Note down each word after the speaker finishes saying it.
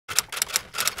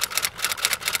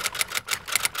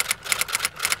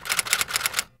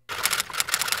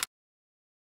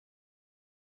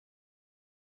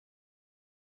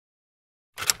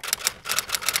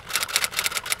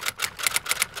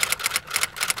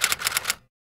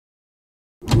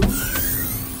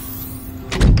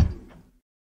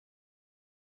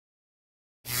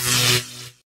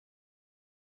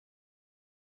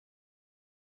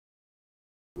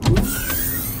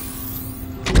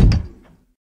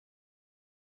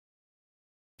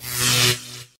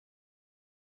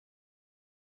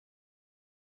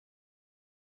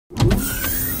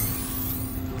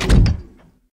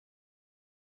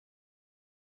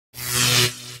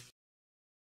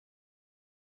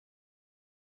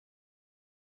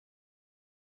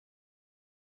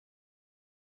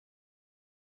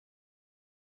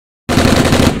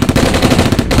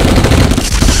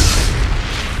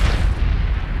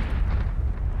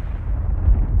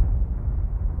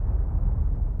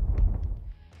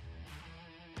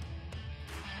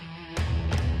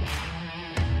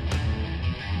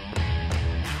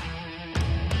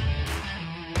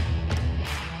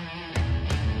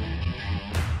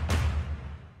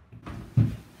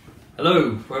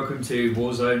Hello, welcome to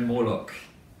Warzone Morloc.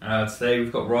 Today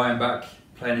we've got Ryan back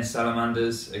playing his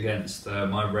Salamanders against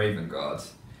my RAVENGUARD.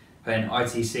 Playing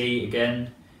ITC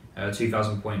again,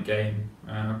 2000 point game.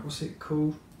 What's it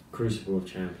called? Crucible of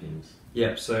Champions.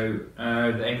 Yep, so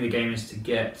the aim of the game is to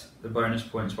get the bonus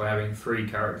points by having 3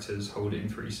 characters holding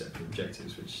 3 separate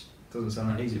objectives, which doesn't sound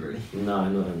that easy really. No,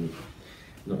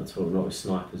 not at all, not with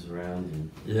snipers around.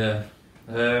 And yeah.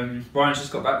 Ryan's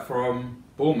just got back from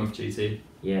Bournemouth GT.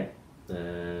 yeah,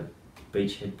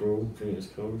 Beachhead Brawl, I think it was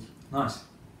called. Nice.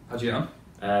 How'd you get on?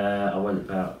 I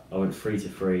went 3 to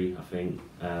 3, I think.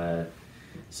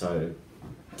 So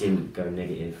didn't go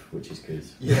negative, which is good.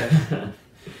 Yeah.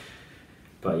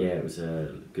 But yeah, it was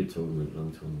a good tournament,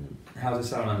 long tournament. How did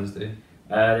Salamanders do?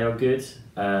 They were good.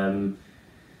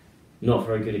 Not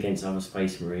very good against other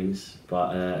Space Marines,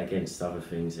 but against other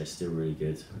things, they're still really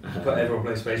good. But everyone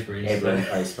plays Space Marines. Everyone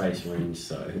plays Space Marines,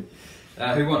 so.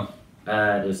 Who won?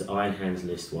 There's Iron Hands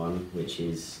list 1, which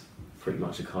is pretty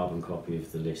much a carbon copy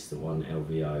of the list that won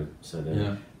LVO, so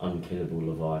the unkillable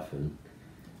Leviathan.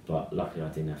 But luckily I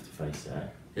didn't have to face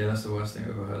that. Yeah, that's the worst thing I've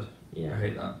ever heard. Yeah. I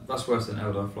hate that. That's worse than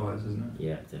Eldar Flyers, isn't it?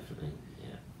 Yeah, definitely.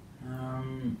 Yeah.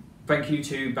 Thank you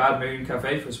to Bad Moon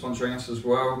Cafe for sponsoring us as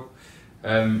well.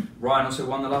 Ryan also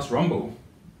won the last Rumble.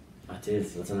 I did.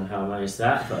 I don't know how I managed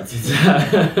that, but I did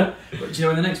that. But do you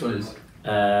know when the next one is?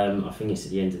 I think it's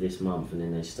at the end of this month, and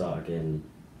then they start again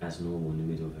as normal in the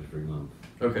middle of every month.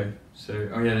 Okay, so,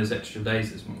 oh yeah, there's extra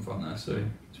days this month on there, so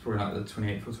it's probably like the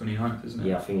 28th or 29th, isn't it?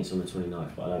 Yeah, I think it's on the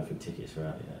 29th, but I don't think tickets are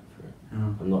out yet for it.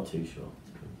 Oh. I'm not too sure.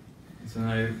 So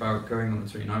know about going on the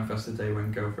 29th, that's the day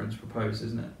when girlfriends propose,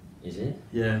 isn't it? Is it?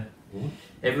 Yeah. What?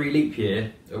 Every leap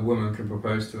year, a woman can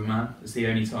propose to a man. It's the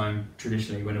only time,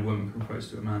 traditionally, when a woman can propose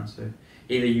to a man. So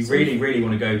either you really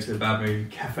want to go to the Bad Moon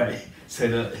Cafe so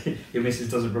that your missus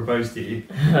doesn't propose to you,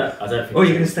 I don't think. or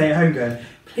you're going to stay at home going,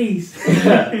 please.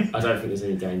 I don't think there's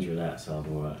any danger of that, so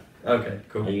I'm alright. Okay,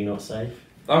 cool. Are you not safe?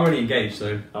 I'm already engaged,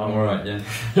 so I'm alright, yeah.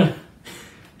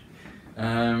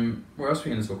 What else are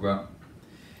we going to talk about?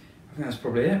 I think that's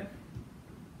probably it.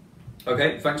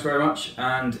 Okay, thanks very much,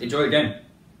 and enjoy the game.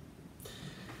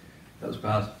 That was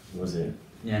bad. Was it?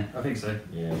 Yeah, I think so.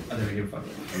 Yeah. I don't give a fuck.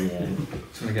 Yeah.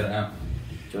 Just want to get it out.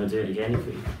 Do you want to do it again? If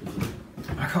you...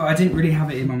 I didn't really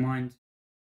have it in my mind.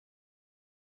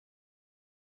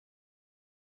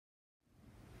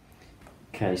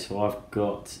 Okay, so I've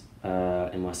got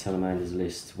in my Salamanders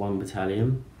list 1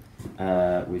 battalion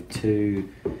with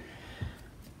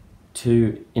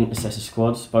two intercessor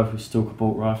squads, both with stalker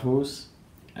bolt rifles,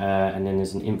 and then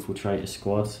there's an infiltrator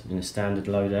squad in a standard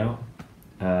loadout.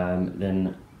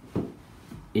 Then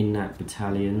in that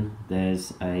battalion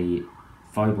there's a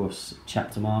Phobos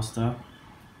chapter master.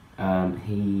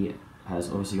 He has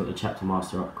obviously got the chapter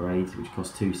master upgrade, which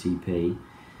costs 2 CP.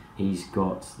 He's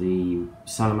got the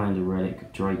Salamander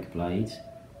relic Drake blade,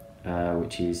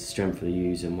 which is strength for the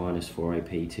user -4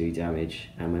 AP, 2 damage,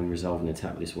 and when resolving an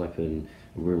attack with this weapon,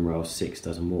 a room roll 6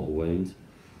 does a mortal wound.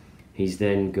 He's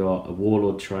then got a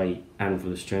warlord trait and for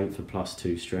the strength for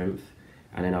 +2 strength,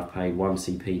 and then I've paid 1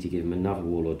 CP to give him another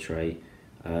warlord trait,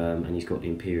 and he's got the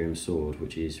Imperium sword,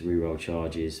 which is reroll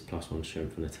charges +1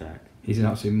 strength and attack. He's an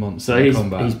absolute monster So in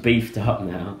combat. he's beefed up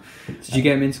now. Did you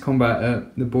get him into combat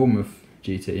at the Bournemouth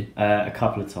GT? A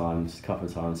couple of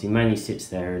times. He mainly sits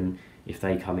there, and if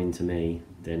they come into me,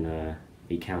 then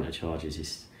he counter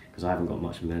charges, because I haven't got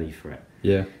much melee for it.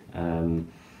 Yeah.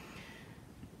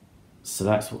 So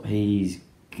that's what he's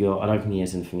got. I don't think he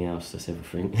has anything else. That's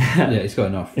everything. Yeah, he's got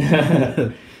enough.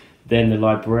 Then the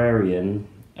librarian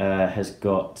has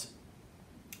got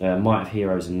Might of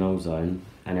Heroes and Null Zone,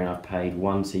 and then I've paid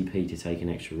 1 CP to take an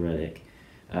extra relic,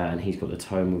 and he's got the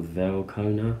Tome of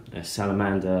Velkona, a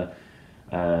Salamander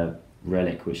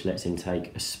relic, which lets him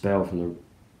take a spell from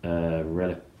the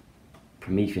relic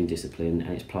Promethean Discipline,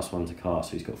 and it's +1 to cast,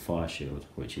 so he's got Fire Shield,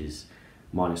 which is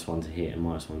 -1 to hit and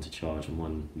 -1 to charge on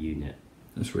 1 unit.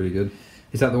 That's really good.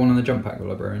 Is that the one on the jump pack, the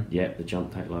librarian? Yeah, the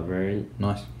jump pack librarian.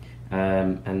 Nice.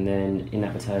 And then in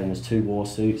that battalion there's 2 war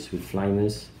suits with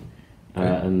flamers,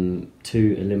 Okay.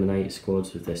 2 eliminator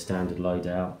squads with their standard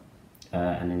loadout,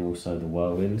 and then also the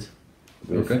whirlwind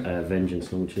with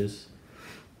vengeance launchers.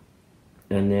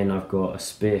 And then I've got a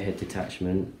spearhead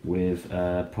detachment with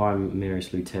Prime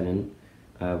Mirror's Lieutenant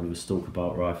with a stalker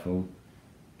bolt rifle,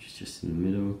 which is just in the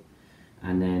middle.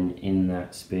 And then in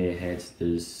that spearhead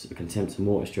there's a Contemptor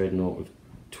Mortis Dreadnought with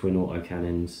twin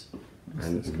autocannons.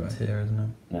 This guy's here, isn't it?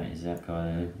 That is that guy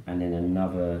there. And then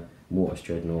another Mortis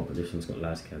Dreadnought, but this one's got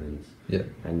las cannons. Yeah.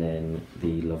 And then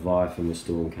the Leviathan with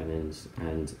storm cannons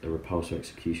and a Repulsor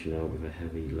Executioner with a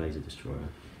heavy laser destroyer.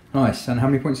 Nice. And how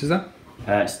many points is that?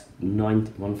 It's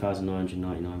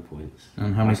 1,999 points.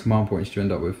 And how many command points do you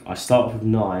end up with? I start off with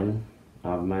 9.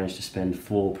 I've managed to spend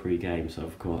 4 pre-game, so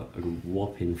I've got a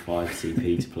whopping 5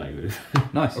 CP to play with.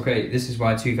 Nice. Okay, this is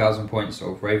my 2,000 points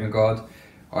of RAVENGUARD.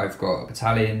 I've got a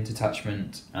battalion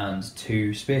detachment and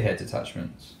 2 spearhead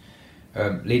detachments.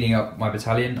 Leading up my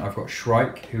battalion, I've got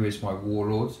Shrike, who is my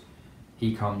warlord.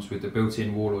 He comes with the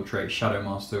built-in warlord trait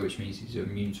Shadowmaster, which means he's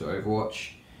immune to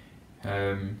Overwatch.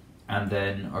 And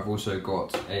then I've also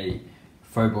got a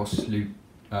Phobos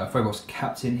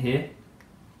captain here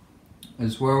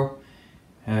as well.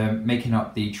 Making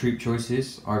up the troop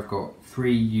choices, I've got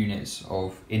 3 units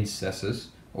of intercessors,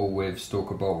 all with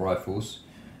Stalker bolt rifles.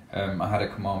 I had a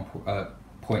command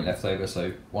point left over,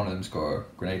 so one of them's got a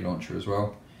grenade launcher as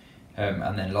well.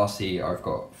 And then lastly, I've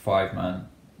got 5-man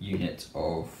unit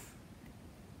of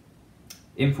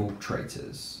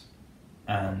infiltrators.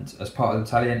 And as part of the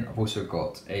battalion, I've also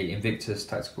got a Invictus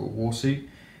tactical warsuit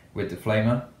with the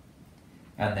flamer,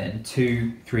 and then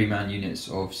 2 3-man units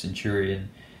of Centurion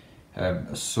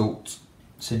assault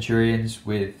Centurions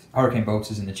with hurricane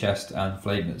bolters in the chest and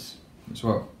flamers as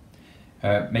well.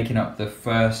 Making up the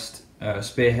first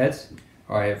spearhead,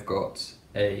 I have got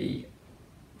a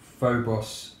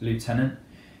Phobos lieutenant,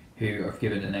 who I've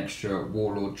given an extra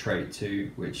warlord trait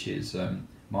to, which is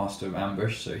Master of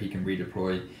Ambush, so he can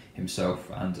redeploy himself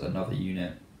and another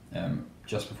unit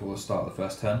just before the start of the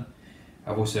first turn.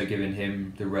 I've also given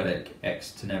him the relic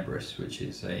Ex Tenebris, which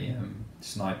is a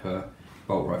sniper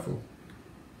bolt rifle.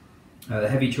 The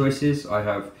heavy choices, I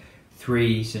have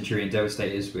 3 Centurion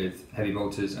Devastators with heavy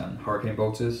bolters and hurricane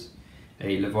bolters,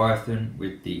 a Leviathan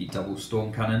with the double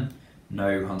storm cannon,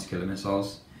 no hunter killer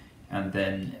missiles, and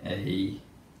then a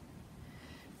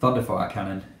Thunderfire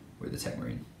cannon with the Tech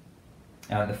Marine.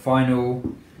 And the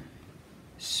final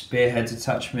spearhead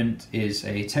detachment is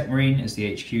a Tech Marine as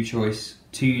the HQ choice,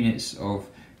 2 units of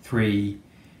 3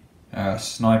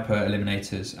 sniper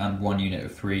eliminators and 1 unit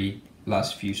of 3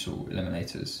 las fusel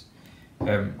eliminators.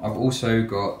 I've also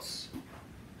got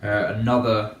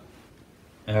another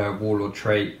warlord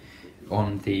trait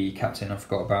on the captain I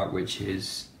forgot about, which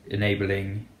is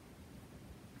enabling.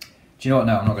 Do you know what?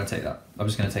 No, I'm not going to take that. I'm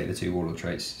just going to take the 2 warlord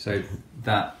traits. So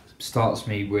that starts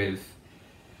me with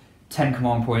 10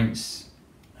 command points,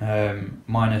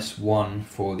 -1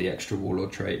 for the extra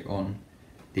warlord trait on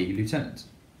the lieutenant.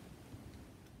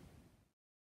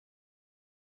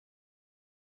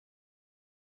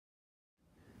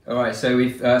 Alright, so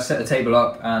we've set the table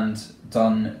up and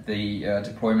done the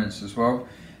deployments as well.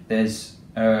 There's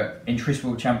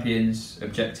Intrusible Champions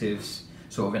objectives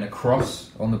sort of in a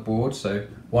cross on the board, so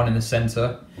 1 in the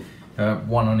centre,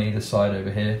 1 on either side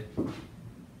over here,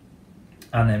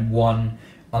 and then 1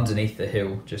 underneath the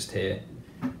hill just here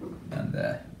and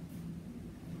there.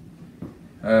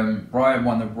 Ryan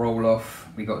won the roll off.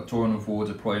 We got Dawn of War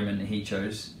deployment, and he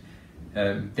chose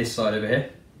this side over here,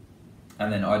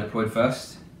 and then I deployed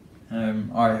first.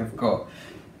 I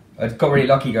got really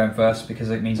lucky going first because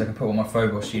it means I can put all my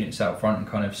Phobos units out front and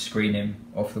kind of screen him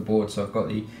off the board. So I've got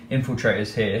the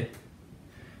infiltrators here,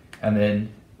 and then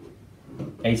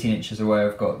 18 inches away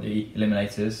I've got the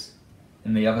eliminators.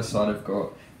 And the other side I've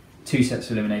got 2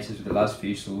 sets of eliminators with the las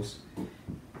fusils,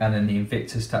 and then the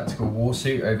Invictus tactical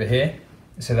warsuit over here.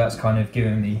 So that's kind of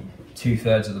giving me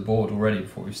 2/3 of the board already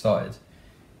before we started.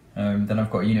 Then I've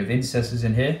got a unit of intercessors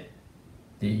in here,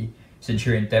 the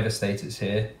Centurion Devastators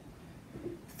here,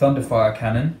 Thunderfire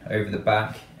cannon over the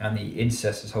back, and the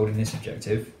intercessors holding this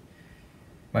objective.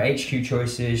 My HQ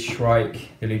choices: Shrike,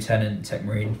 the Lieutenant, Tech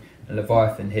Marine, and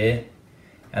Leviathan here,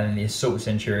 and then the Assault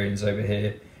Centurions over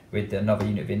here with another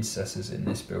unit of intercessors in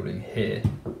this building here.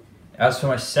 As for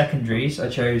my secondaries, I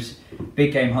chose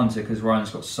Big Game Hunter because Ryan's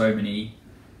got so many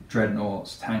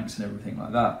dreadnoughts, tanks and everything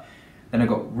like that. Then I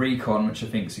got Recon, which I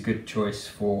think is a good choice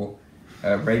for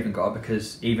RAVENGUARD,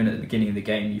 because even at the beginning of the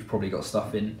game you've probably got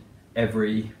stuff in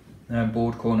every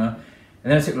board corner.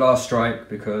 And then I took Last Strike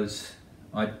because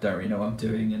I don't really know what I'm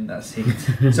doing, and that seemed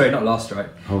sorry, not Last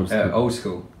Strike, Old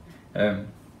School,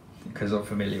 because I'm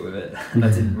familiar with it. And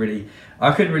I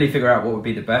couldn't really figure out what would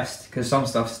be the best, because some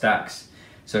stuff stacks,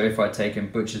 so if I'd taken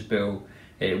Butcher's Bill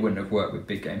it wouldn't have worked with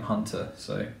Big Game Hunter.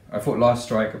 So I thought Last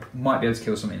Strike, I might be able to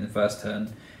kill something in the first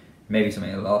turn, maybe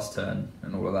something in the last turn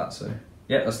and all of that. So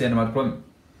yeah, that's the end of my deployment.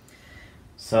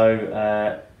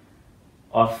 So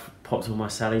I've popped all my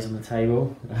sallies on the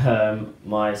table.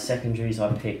 My secondaries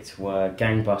I picked were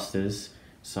Gangbusters,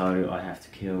 so I have to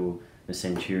kill the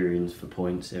Centurions for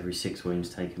points, every 6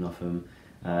 wounds taken off them.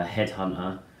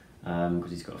 Headhunter, because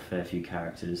he's got a fair few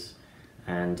characters.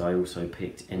 And I also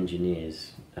picked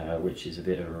Engineers, which is a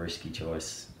bit of a risky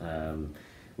choice,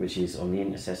 which is on the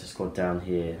intercessor squad down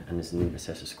here, and there's an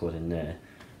intercessor squad in there.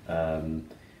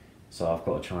 So I've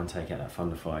got to try and take out that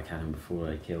thunderfire cannon before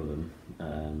they kill them.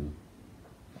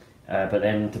 But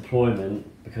then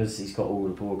deployment, because he's got all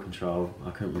the board control, I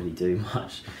couldn't really do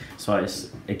much. So it's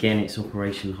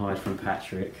Operation Hide from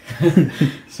Patrick.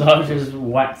 So I've just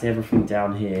whacked everything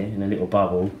down here in a little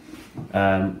bubble,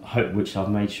 which I've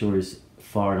made sure is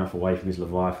far enough away from his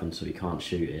Leviathan so he can't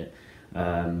shoot it.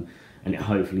 And it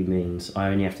hopefully means I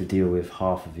only have to deal with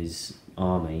half of his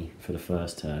army for the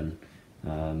first turn,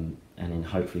 and then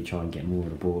hopefully try and get more of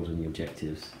the board and the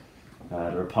objectives.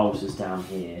 The repulsors down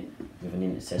here with an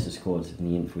intercessor squad and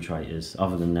the infiltrators.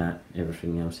 Other than that,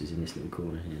 everything else is in this little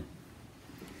corner here.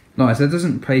 Nice. That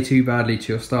doesn't play too badly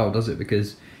to your style, does it?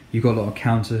 Because you've got a lot of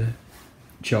counter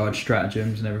charge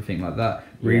stratagems and everything like that.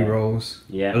 Rerolls.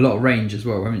 Yeah. A lot of range as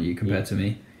well, haven't you, compared to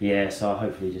me? Yeah, so I'll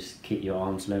hopefully just keep your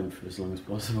arm's length for as long as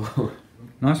possible.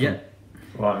 Nice one.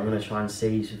 Right, I'm going to try and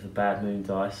siege with the Bad Moon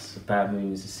dice. The Bad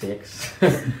Moon is a 6.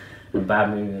 And Bad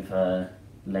Moon with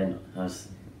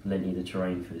lent you the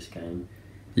terrain for this game.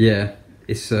 Yeah,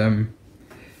 it's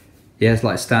it's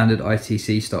like standard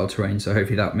ITC style terrain, so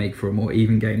hopefully that'll make for a more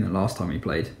even game than last time we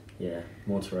played. Yeah,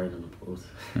 more terrain on the board.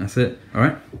 That's it.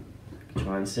 Alright.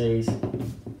 Try and seize.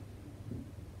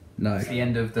 No. It's the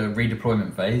end of the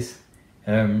redeployment phase.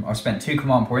 I've spent 2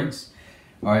 command points.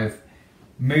 I've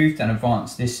moved and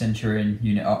advanced this Centurion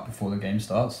unit up before the game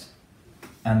starts.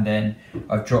 And then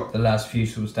I've dropped the Las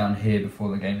Fusils down here before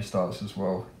the game starts as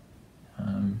well.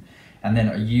 And then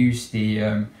I used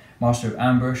the Master of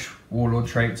Ambush Warlord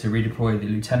trait to redeploy the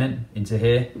Lieutenant into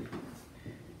here.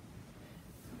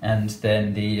 And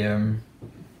then the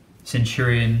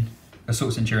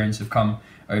Assault Centurions have come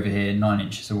over here 9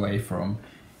 inches away from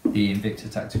the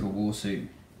Invicta Tactical Warsuit.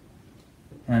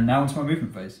 And now onto my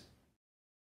movement phase.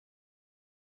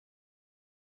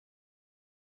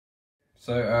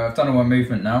 So I've done all my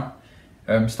movement now.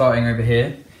 Starting over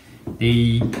here,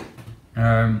 the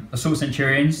Assault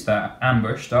Centurions that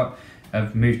ambushed up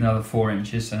have moved another 4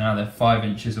 inches, so now they're 5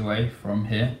 inches away from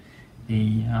here.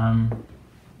 The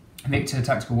Invicta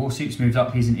Tactical Warsuit's moved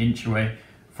up, he's 1 inch away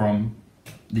from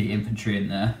the infantry in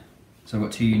there. So I've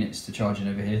got 2 units to charge in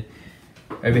over here.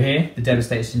 Over here, the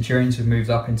Devastated Centurions have moved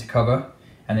up into cover,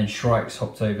 and then Shrikes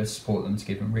hopped over to support them to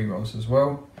give them rerolls as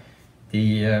well.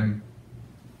 The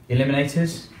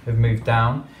Eliminators have moved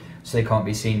down, so they can't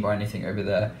be seen by anything over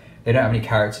there. They don't have any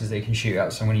characters they can shoot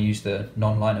at, so I'm going to use the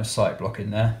non-line of sight block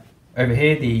in there. Over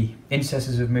here, the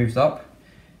Intercessors have moved up,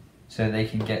 so they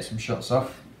can get some shots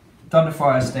off.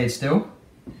 Thunderfire stayed still,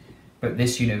 but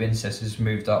this unit of Intercessors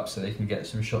moved up, so they can get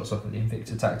some shots off of the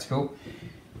Invicta Tactical.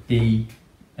 The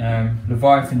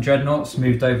Leviathan Dreadnoughts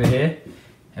moved over here,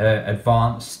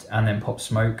 advanced, and then popped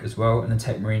smoke as well, and the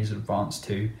Tech Marines advanced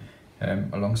too,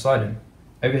 alongside him.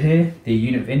 Over here, the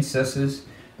unit of Intercessors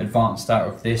advanced out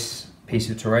of this piece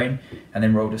of terrain and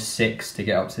then rolled a 6 to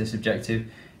get up to this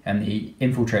objective, and the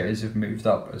Infiltrators have moved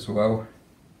up as well.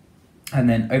 And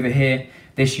then over here,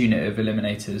 this unit of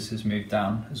Eliminators has moved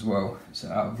down as well, so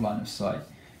out of line of sight.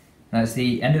 And that's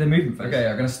the end of the movement phase. Okay,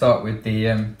 I'm going to start with the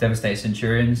Devastated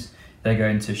Centurions. They're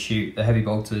going to shoot the Heavy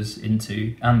Bolters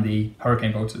into, and the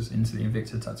Hurricane Bolters into the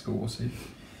Invicta Tactical Warsuit.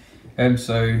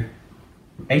 So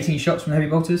 18 shots from the Heavy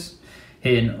Bolters,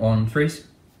 hitting on 3s,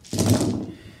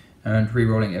 and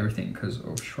re-rolling everything because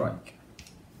of Shrike.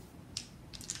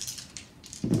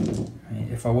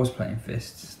 If I was playing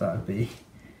Fists, that would be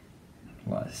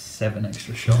like 7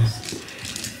 extra shots.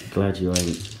 Glad you ain't.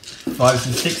 5s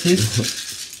and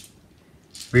 6s.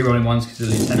 Re-rolling 1s because of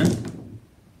the Lieutenant.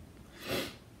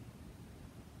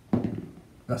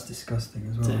 That's disgusting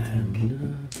as well, I think.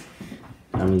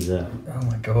 How many's that? Oh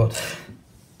my god.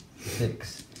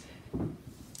 6,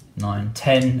 9,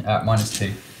 10 at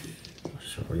 -2.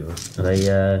 Sorry, are they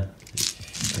 -2?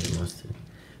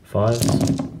 5s?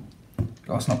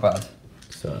 Oh, that's not bad.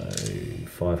 So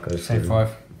 5 goes Say through. 5.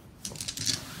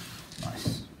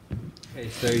 Nice. Okay,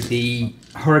 so the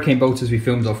Hurricane Bolters we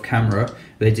filmed off camera,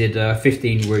 they did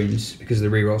 15 wounds because of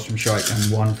the rerolls from Shrike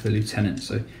and 1 for the Lieutenant.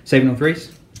 So saving on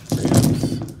 3s.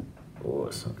 Oh,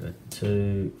 it's not good.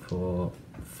 2, 4,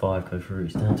 5 go through.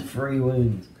 It's down to 3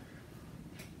 wounds.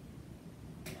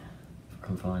 I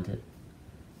can't find it.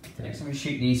 Next I'm going to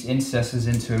shoot these Intercessors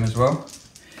into him as well.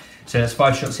 So that's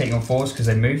 5 shots hitting on 4s because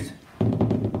they moved.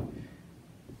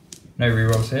 No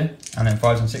rerolls here. And then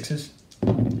 5s and 6s.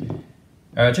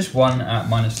 Just 1 at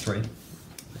 -3.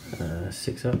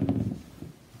 6 up.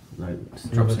 No,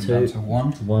 Drops him down to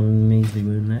 1. 1 measly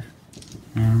wound left.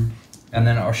 And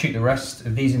then I'll shoot the rest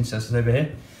of these Intercessors over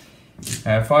here.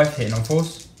 5 hitting on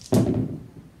 4s.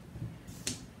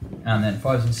 And then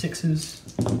 5s and 6s.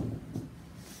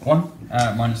 1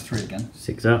 at -3 again.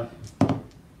 6 up.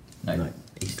 No. No.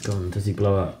 He's gone. Does he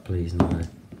blow up? Please no.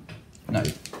 No.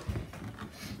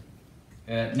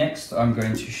 Next, I'm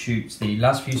going to shoot the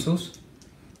last Fusils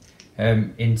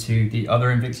into the other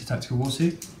Invicta Tactical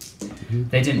Warsuit.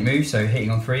 They didn't move, so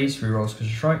hitting on 3s, rerolls because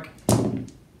of strike.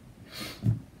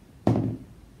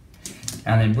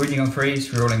 And then wounding on 3s,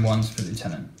 rerolling 1s for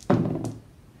Lieutenant.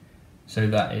 So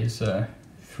that is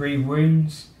 3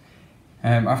 wounds. I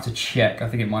have to check, I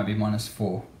think it might be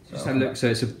 -4. Just have a look, so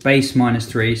it's a base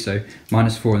 -3, so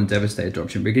 -4 on the Devastator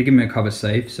dropship. We're going to give him a cover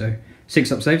save, so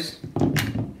 6 up saves.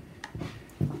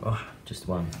 Oh, just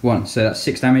 1. 1, so that's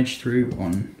 6 damage through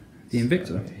on the Invicta.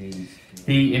 So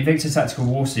The Invicta Tactical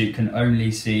Warsuit can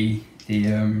only see the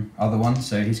other one,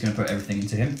 so he's going to put everything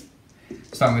into him.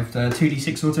 Starting with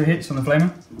 2d6 auto hits on the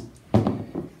Flamer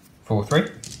for 3.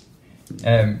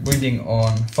 Wounding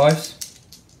on 5s,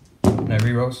 no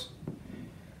rerolls.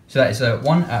 So that is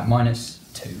 1 at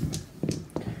 -2.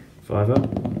 5 up.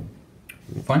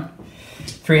 Fine.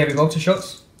 3 heavy bolter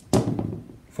shots,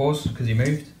 4s because he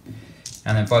moved,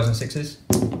 and then 5s and 6s.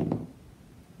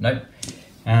 Nope.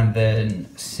 And then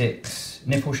 6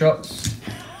 nipple shots.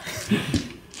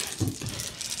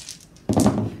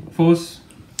 4s,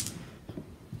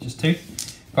 just 2.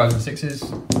 5s and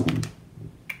 6s,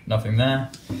 nothing there.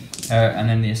 And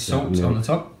then the assault on the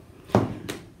top.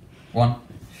 1.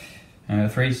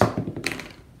 3s,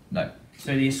 no.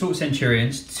 So the assault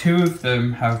centurions, 2 of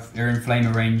them are in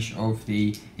flamer range of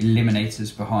the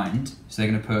eliminators behind. So they're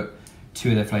going to put 2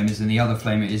 of their flamers, and the other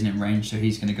flamer isn't in range, so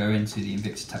he's going to go into the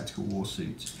Invicta Tactical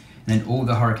Warsuit. And then all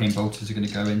the Hurricane Bolters are going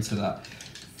to go into that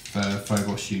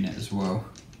Phobos unit as well,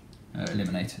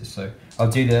 eliminators. So I'll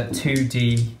do the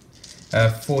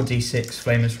 4d6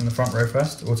 flamers from the front row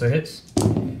first, auto hits.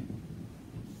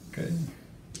 Good.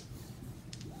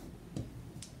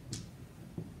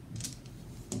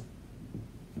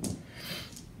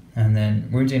 And then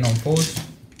wounding on 4s.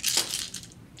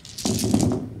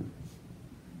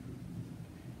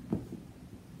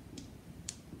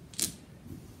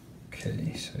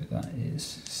 Okay, so that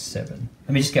is 7.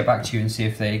 Let me just get back to you and see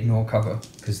if they ignore cover,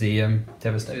 because the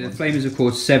Devastator. So the Flamers have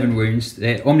caused 7 wounds.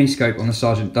 Their Omniscope on the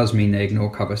Sergeant does mean they ignore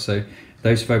cover, so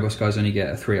those Phobos guys only get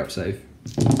a 3 up save.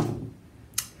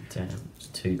 Damn, it's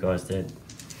 2 guys dead.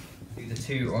 Do the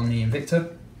 2 on the Invicta.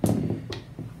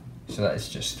 So that is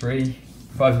just 3.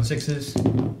 5s and 6s.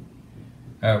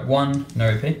 1,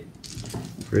 no OP.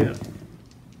 3 up.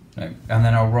 No. And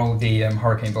then I'll roll the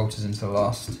Hurricane Bolters into the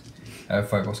last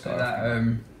Phobos guy. So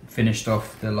that finished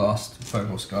off the last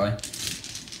Phobos guy,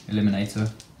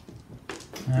 Eliminator.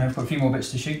 I've got a few more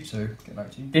bits to shoot, so get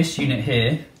back to you. This unit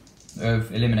here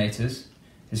of Eliminators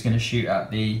is going to shoot at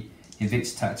the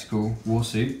Invicta Tactical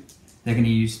Warsuit. They're going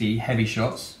to use the heavy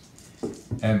shots,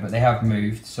 but they have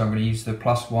moved, so I'm going to use the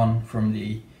 +1 from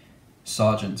the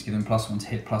Sergeant to give them +1 to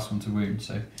hit, +1 to wound.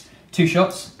 So 2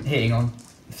 shots, hitting on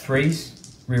 3s,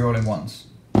 rerolling 1s.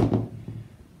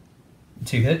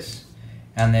 2 hits,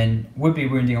 and then would be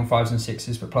wounding on 5s and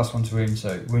 6s, but +1 to wound,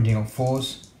 so wounding on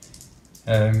 4s,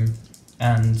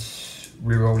 and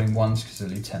rerolling 1s because of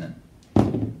the Lieutenant.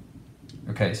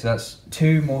 Okay, so that's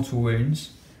 2 mortal wounds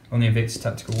on the Invicta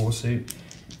Tactical Warsuit,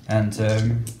 and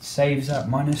saves at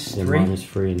 -3. Yeah,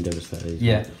 -3 in Devastator.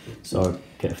 Yeah. So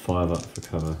get a 5 up for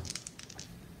cover.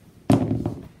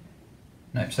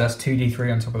 No, so that's 2d3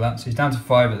 on top of that, so he's down to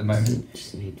 5 at the moment.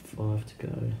 Just need 5 to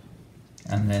go.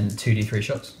 And then 2d3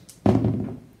 shots.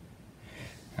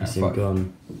 Is he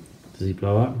gone? Does he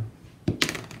blow up?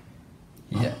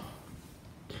 Yeah.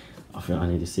 I think I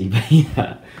need a CP.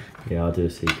 Yeah, I'll do a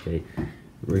CP.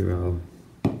 Reroll.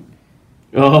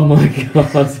 Oh my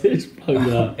god, it's blown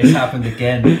up. It's happened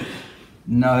again.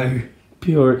 No.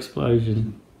 Pure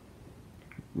explosion.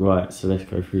 Right, so let's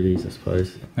go through these, I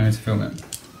suppose. I need to film it.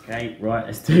 Okay, right,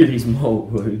 let's do these mortal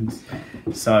wounds.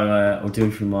 So I'll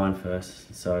do through mine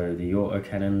first. So the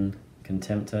autocannon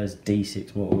Contemptor is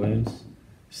D6 mortal wounds.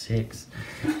 6.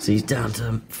 So he's down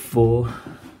to 4.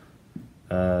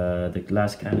 The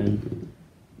glass cannon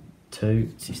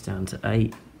 2. So he's down to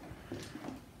 8.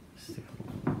 Stick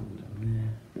one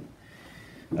down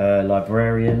there.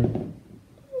 Librarian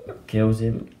kills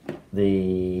him.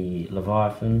 The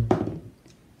Leviathan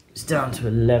is down to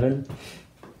 11.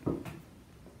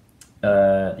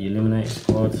 The Illuminator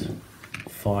squad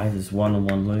 5 is 1 on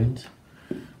 1 wound.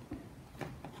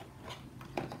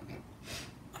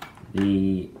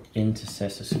 The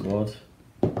Intercessor squad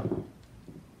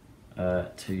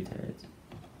 2 dead.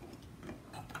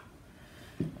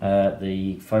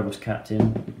 The Phobos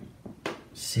captain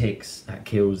 6, that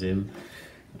kills him.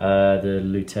 The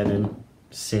Lieutenant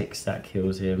 6, that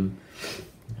kills him.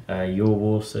 Your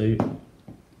Warsuit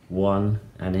 1,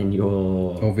 and then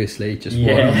your Obviously, just 1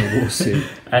 on the war suit.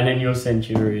 and then your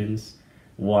Centurions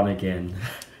 1 again.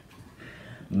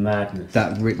 Madness.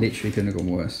 That literally couldn't have gone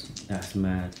worse. That's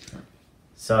mad.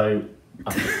 So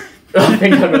I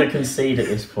think I'm going to concede at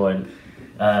this point.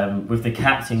 With the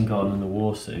captain gone and the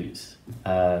war suits,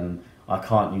 I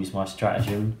can't use my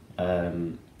stratagem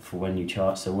for when you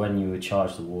charge. So when you would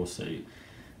charge the war suit,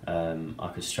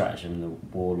 I could stratagem the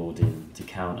warlord in to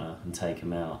counter and take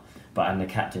him out. And the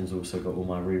captain's also got all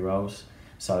my rerolls.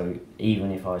 So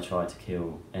even if I try to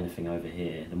kill anything over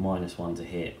here, the -1 to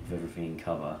hit with everything in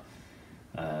cover,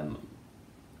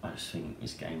 I just think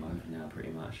it's game over now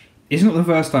pretty much. It's not the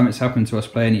first time it's happened to us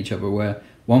playing each other where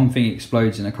one thing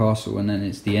explodes in a castle and then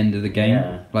it's the end of the game.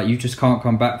 Yeah. Like you just can't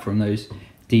come back from those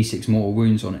D6 mortal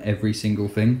wounds on every single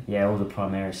thing. Yeah, all the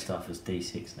Primaris stuff is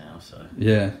D6 now, so...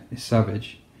 Yeah, it's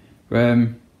savage.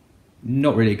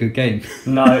 Not really a good game.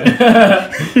 No.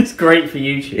 It's great for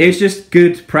YouTube. It was just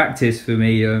good practice for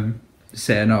me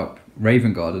setting up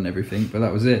RAVENGUARD and everything, but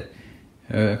that was it.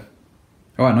 Alright,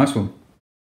 nice one.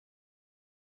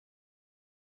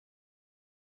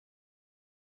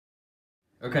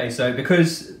 Okay, so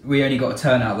because we only got a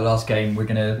turn out of the last game, we're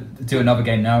going to do another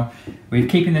game now. We're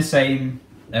keeping the same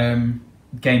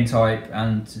game type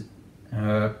and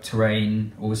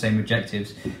terrain, all the same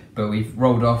objectives, but we've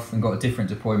rolled off and got different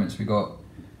deployments. We've got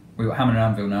Hammer and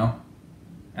Anvil now,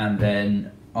 and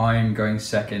then I'm going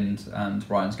second and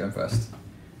Ryan's going first.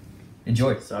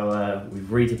 Enjoy. So we've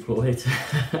redeployed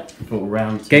for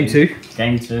round 2. Game 2.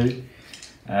 Game 2.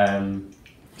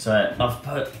 So I've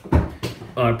put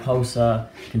my Pulsar,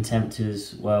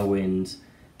 Contemptors, Whirlwind,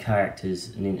 Characters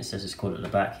and Intercessor Squad at the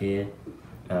back here.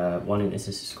 1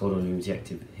 Intercessor Squad on the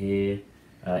objective here.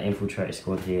 Infiltrator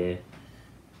Squad here.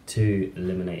 2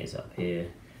 Eliminators up here.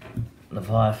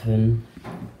 Leviathan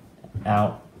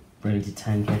out, ready to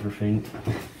tank everything.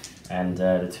 And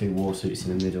the 2 war suits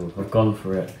in the middle. I've gone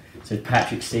for it. So if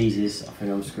Patrick seizes, I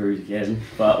think I'm screwed again,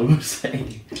 but we'll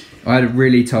see. I had a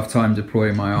really tough time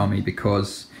deploying my army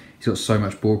because he's got so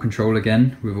much board control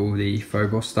again with all the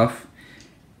Phobos stuff.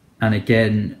 And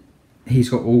again, he's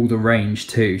got all the range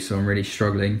too, so I'm really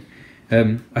struggling.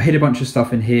 I hid a bunch of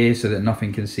stuff in here so that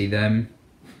nothing can see them.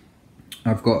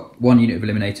 I've got 1 unit of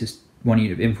Eliminators, 1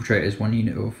 unit of Infiltrators, 1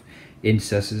 unit of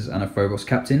Intercessors and a Phobos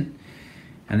Captain.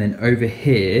 And then over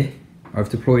here, I've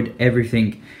deployed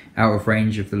everything out of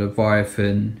range of the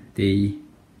Leviathan, the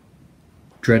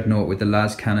Dreadnought with the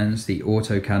las cannons, the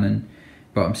auto cannon,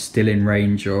 but I'm still in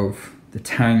range of the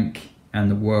tank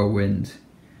and the Whirlwind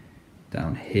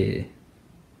down here.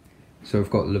 So I've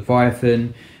got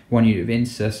Leviathan, 1 unit of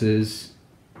Intercessors,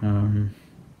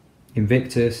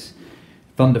 Invictus,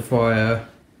 Thunderfire,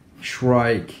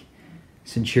 Shrike,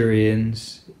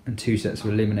 Centurions, and 2 sets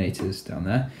of Eliminators down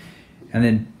there. And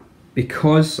then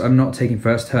because I'm not taking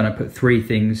first turn, I put 3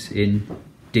 things in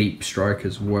Deep Strike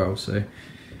as well. So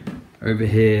over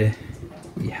here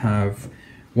we have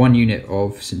 1 unit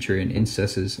of Centurion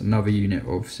Intercessors, another unit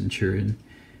of Centurion,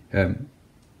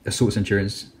 Assault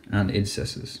Centurions and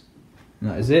Intercessors. And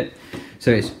that is it.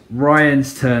 So it's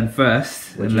Ryan's turn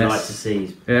first. Would you like to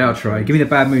see? Yeah, I'll try. Give me the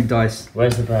Bad Moon dice.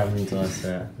 Where's the Bad Moon dice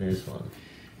at? There's one.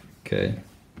 Okay.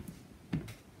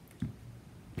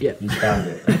 Yeah. You found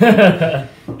it.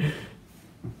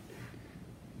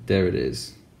 There it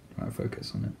is. Right,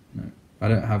 focus on it. No, I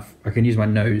don't have. I can use my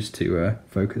nose to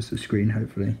focus the screen.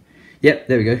 Hopefully. Yep.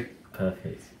 There we go.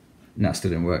 Perfect. No, that still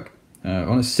didn't work.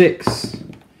 On a 6,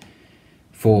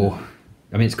 4.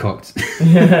 I mean, it's cocked.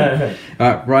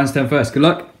 Alright, Ryan's turn first. Good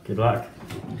luck. Good luck.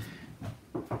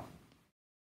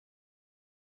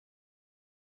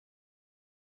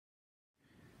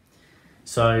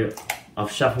 So,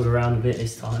 I've shuffled around a bit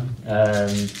this time.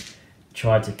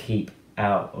 Tried to keep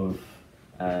out of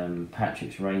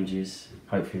Patrick's ranges.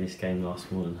 Hopefully this game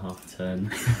lasts more than half a turn.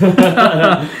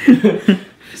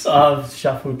 So I've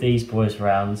shuffled these boys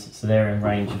around. So they're in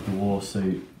range of the war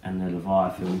suit and the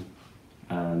Leviathan.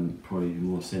 Probably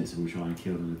more sensible trying to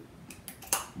kill the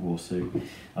war suit.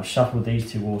 I've shuffled these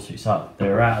 2 war suits up.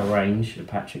 They're out of range of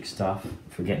Patrick's stuff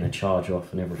for getting the charge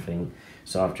off and everything.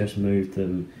 So I've just moved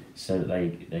them so that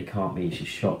they can't be just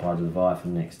shot by the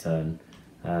Leviathan next turn.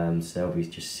 So they'll be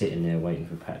just sitting there waiting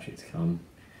for Patrick to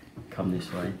come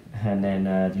this way. And then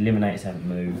the Eliminators haven't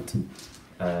moved.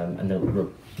 And the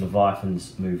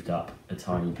Leviathan's moved up a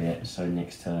tiny bit, so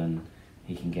next turn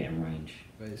he can get in range.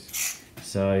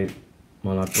 So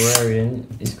my Librarian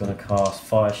is going to cast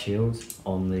Fire Shield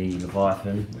on the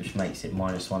Leviathan, which makes it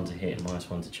 -1 to hit and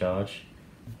 -1 to charge.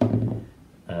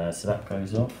 So that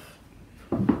goes off.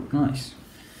 Nice.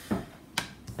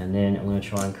 And then I'm going to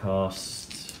try and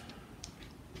cast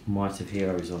Might have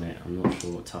heroes on it. I'm not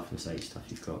sure what toughness 8 stuff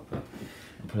you've got, but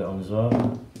I'll put it on as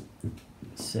well.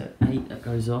 Set 8 that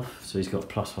goes off, so he's got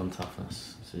 +1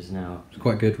 toughness. So he's now It's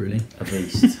quite good, really. a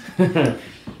beast.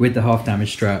 With the half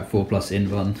damage strat, 4+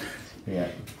 invuln. Yeah,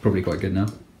 Probably quite good now.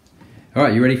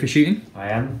 Alright, you ready for shooting? I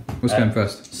am. What's going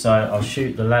first? So I'll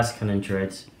shoot the las cannon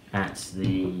dread at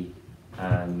the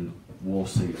war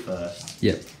suit first.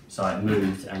 Yep. So it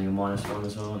moved, and you're -1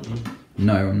 as well, aren't you?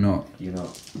 No, I'm not. You're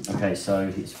not. Okay,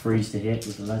 so it's freeze to hit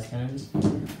with the las cannons.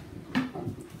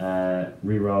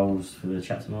 Rerolls for the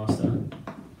chapter master.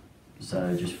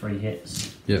 So just 3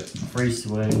 hits. Yep. Freeze to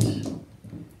wound.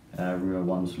 Reroll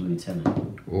 1s for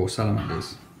lieutenant. Or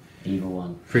salamanders. Either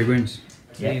one. 3 wounds.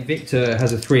 Yeah. Victor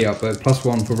has a 3 up, but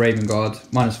 +1 for RAVENGUARD.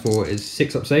 -4 is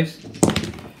 6 up saves.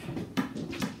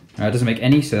 It doesn't make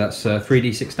any, so that's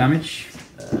 3d6 damage.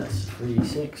 That's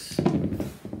 3d6.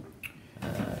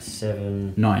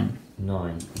 7. 9.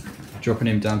 9. Dropping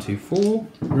him down to 4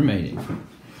 remaining.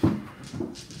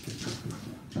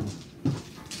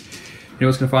 You know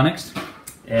what's going to fire next?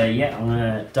 Yeah, I'm going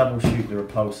to double shoot the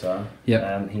repulsor.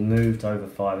 Yep. He moved over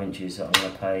 5 inches, so I'm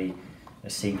going to pay a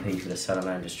CP for the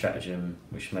Salamander stratagem,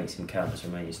 which makes him count as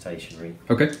remaining stationary.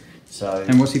 Okay. So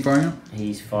And what's he firing at?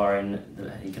 he's firing.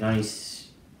 He can only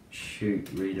shoot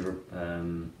really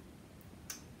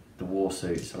the war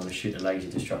suit. So I'm going to shoot the laser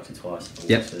destructor twice at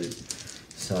the war suit.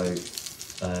 So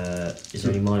is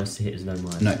there any minus to hit? There's no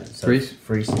minus. No. To hit. So Freeze.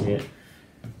 Freeze to hit.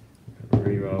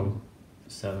 Reroll.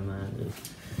 Salamander.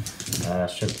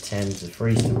 Strength 10 to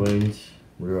freeze to wound.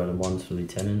 Reroll the 1s for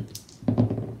lieutenant.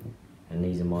 And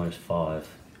these are -5.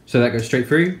 So that goes straight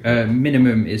through.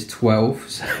 Minimum is 12,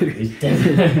 so He's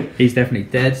dead. he's definitely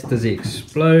dead. Does he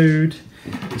explode?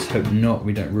 Let's hope not.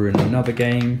 We don't ruin another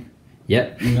game.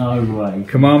 Yep. No way.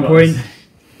 Command point.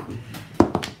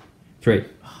 3.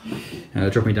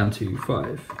 Drop me down to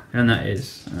 5. And that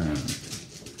is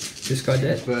this guy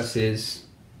dead versus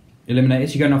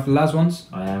eliminators. You going off the last ones?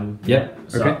 I am. Yep.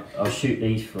 So Okay. I'll shoot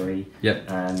these 3. Yep.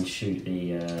 And shoot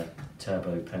the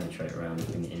turbo penetrator round. I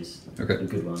think it is Okay. the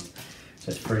good one. So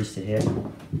it's freeze to hit.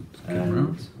 Good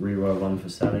round. Reroll 1 for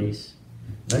Sally's.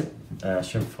 Nope.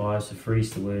 Strength 5, so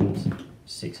freeze to wound.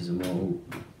 6 is a mortal.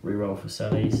 Reroll for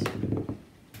Sally's.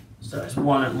 So it's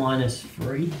 1 at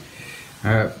 -3.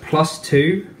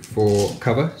 +2 for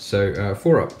cover, so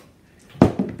 4 up.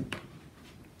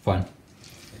 Fine.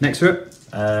 Next to it,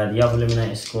 The other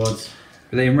eliminator squad.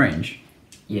 are they in range?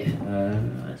 Yeah.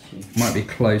 Actually, Might be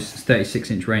close. It's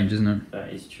 36-inch range, isn't it?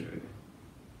 that is true.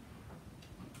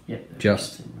 Yeah.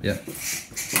 Just, yeah.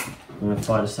 I'm going to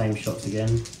fire the same shots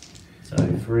again. So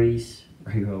freeze,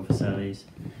 reroll for Sally's,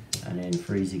 and then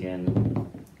freeze again.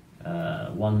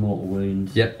 1 mortal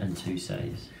wound Yep. and 2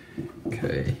 saves.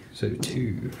 Okay, so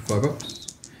 2 5 ups.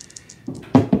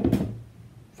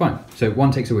 Fine. So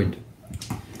 1 takes a wind.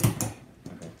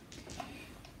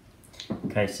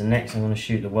 Okay, so next I'm going to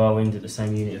shoot the whirlwind at the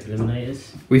same unit of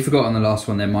eliminators. We forgot on the last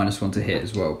one they're -1 to hit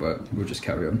as well, but we'll just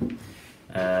carry on.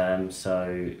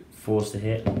 So force to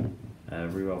hit.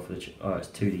 Reroll for the. Oh, it's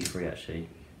 2d3 actually.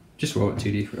 Just roll at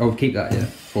 2d3. Oh, keep that, yeah.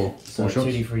 4 So shots.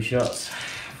 2d3 shots.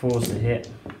 Force to hit.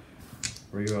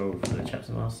 Reroll for the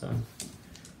chapter master.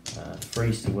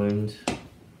 Freeze to wound.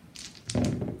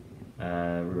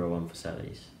 Reroll 1 for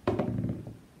Sally's.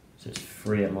 So it's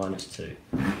 3 at -2.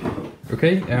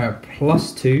 Okay,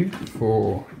 +2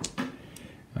 for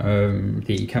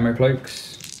the camo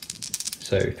cloaks.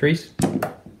 So 3s.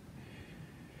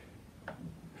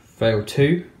 Fail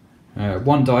 2.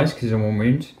 1 dies because he's on 1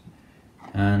 wound.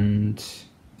 And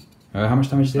how much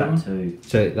damage is that Back one? 2.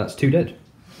 So that's 2 dead.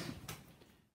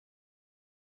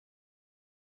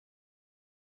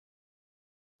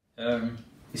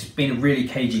 It's been a really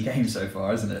cagey game so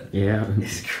far, isn't it? Yeah.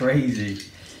 It's crazy.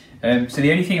 So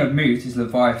the only thing I've moved is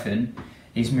Leviathan.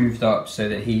 He's moved up so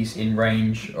that he's in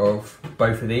range of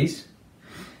both of these.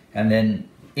 And then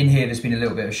in here there's been a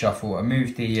little bit of shuffle. I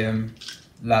moved the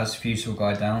Laz Fusel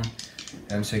guy down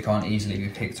so he can't easily be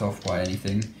picked off by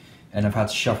anything. And I've had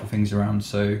to shuffle things around,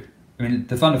 so I mean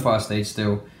the Thunderfire stayed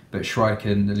still, but Shrike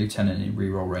and the Lieutenant in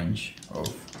reroll range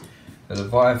of the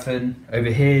Leviathan. Over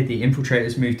here the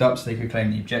Infiltrators moved up so they could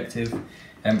claim the objective.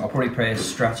 I'll probably play a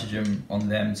stratagem on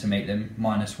them to make them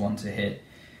 -1 to hit.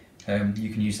 You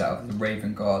can use that with the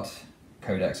RAVENGUARD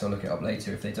codex. I'll look it up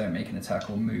later if they don't make an attack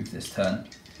or move this turn.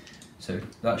 So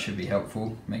that should be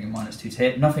helpful, make them -2 to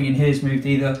hit. Nothing in here is moved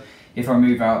either. If I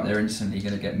move out, they're instantly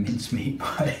going to get mincemeat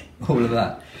by all of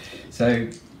that. So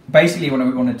basically what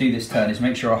we want to do this turn is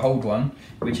make sure I hold 1,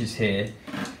 which is here,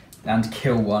 and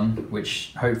kill 1,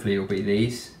 which hopefully will be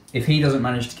these. If he doesn't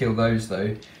manage to kill those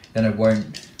though, then I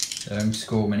won't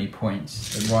score many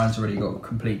points. And Ryan's already got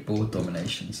complete board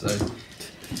domination, so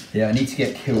yeah, I need to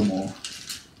get kill more.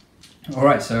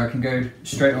 Alright, so I can go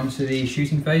straight on to the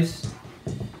shooting phase.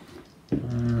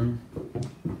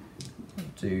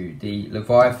 Do the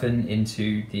Leviathan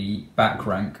into the back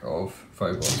rank of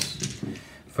Phobos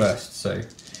first. So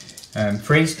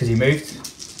freeze because he moved.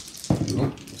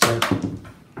 Oh, sorry.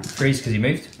 Freeze because he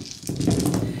moved.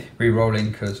 Re-rolling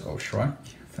because of Shrike.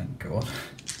 Thank God.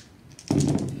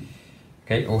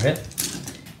 Okay, all hit.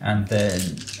 And then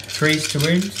freeze to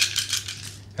wound.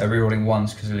 Re-rolling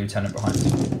ones because of the lieutenant behind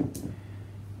him.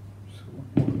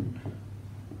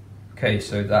 Okay,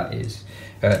 so that is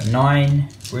 9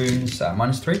 wounds at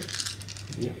 -3.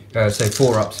 Yeah. So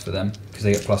 4 ups for them because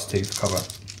they get +2 for cover.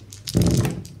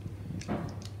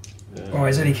 Oh,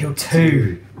 he's only killed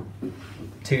 2.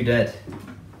 2 dead.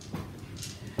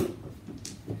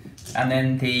 And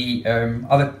then the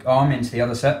other arm into the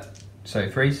other set. So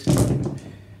freeze.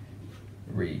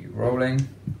 Re-rolling.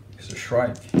 So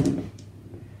Shrike.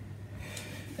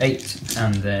 8,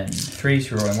 and then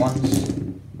freeze, re-rolling ones.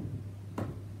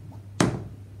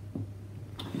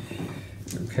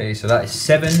 Okay, so that is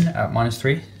 7 at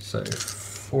 -3, so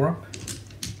 4 up.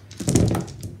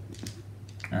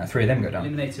 3 of them go down.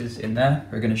 Eliminators in there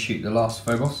are going to shoot the last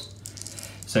Phobos.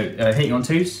 So hitting on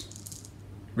 2s,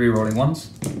 re-rolling 1s,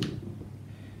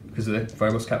 because of the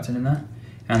Phobos captain in there.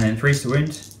 And then 3s to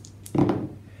wound.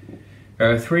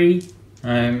 3,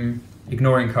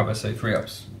 ignoring cover, so 3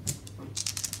 ups.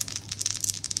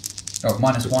 Oh,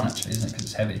 -1 actually, isn't it, because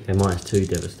it's heavy. Yeah, -2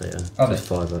 Devastator. Oh, Just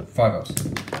 5 up. 5 ups.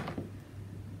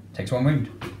 Takes 1 wound.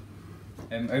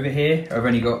 Over here, I've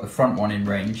only got the front one in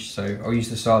range, so I'll use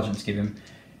the sergeant to give him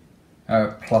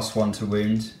 +1 to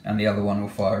wound, and the other one will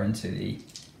fire into the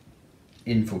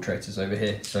infiltrators over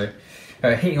here. So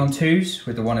hitting on 2s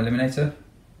with the 1 eliminator,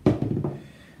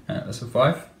 that's a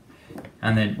 5.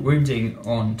 And then wounding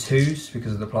on 2s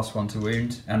because of the +1 to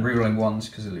wound, and rerolling 1s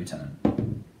because of the lieutenant.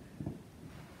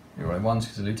 Rerolling 1s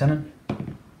because of the lieutenant.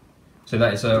 So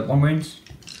that is 1 wound.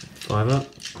 5 up.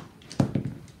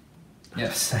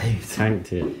 Yeah, saved.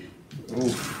 Tanked it.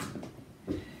 Oof.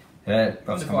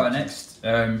 About to fire next.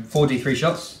 4d3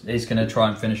 shots. He's going to try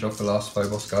and finish off the last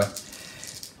Phobos guy.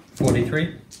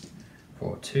 4d3.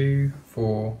 4, 2,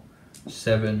 4,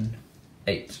 7,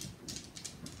 8.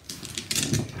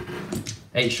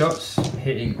 8 shots,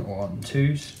 hitting on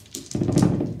 2s.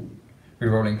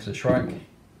 Rerolling because of Shrike.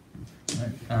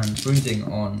 Right. And wounding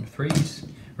on 3s.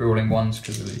 Rerolling 1s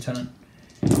because of the lieutenant.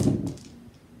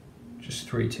 Just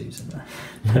 3 2s in there.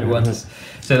 No ones.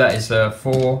 So that is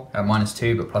 4 at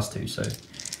 -2 but +2, so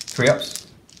 3 ups.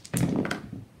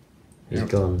 He's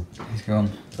gone. He's gone.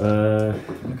 The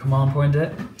Command point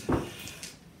it.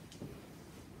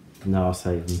 No, I'll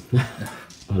save him.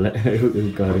 I'll let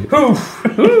him go.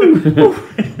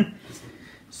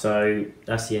 So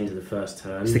that's the end of the first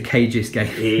turn. It's the cagiest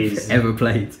game ever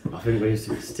played. I think we're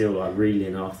still like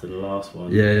reeling after the last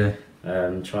one. Yeah.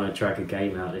 Trying to drag a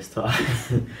game out this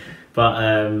time. But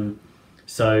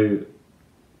so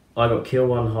I got kill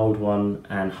 1, hold 1,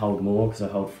 and hold more because I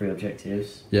hold 3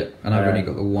 objectives. Yeah, and I've only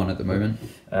got the 1 at the moment.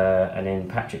 And then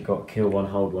Patrick got kill 1,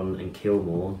 hold 1, and kill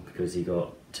more because he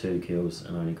got 2 kills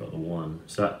and only got the 1.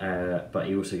 So, but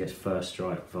he also gets first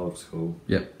strike with old school.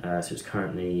 Yep. So it's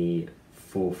currently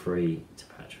 4-3 to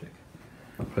Patrick.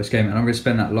 Close game, and I'm going to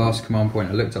spend that last command point.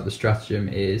 I looked up the stratagem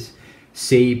is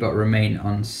see but remain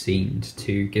unseen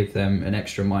to give them an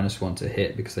extra -1 to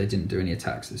hit because they didn't do any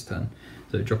attacks this turn.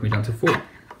 So it dropped me down to 4.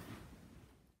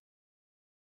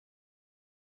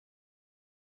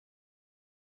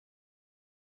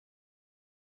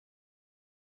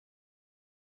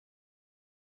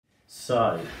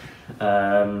 So,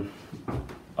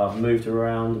 I've moved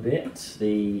around a bit.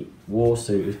 The war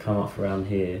suit has come up around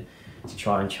here to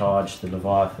try and charge the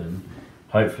Leviathan.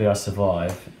 Hopefully I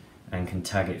survive and can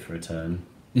tag it for a turn.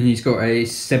 And he's got a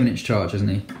 7-inch charge, hasn't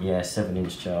he? Yeah,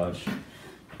 7-inch charge.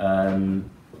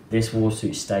 This war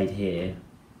suit stayed here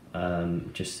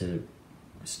just to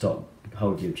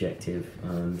hold the objective,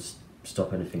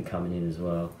 stop anything coming in as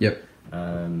well. Yep.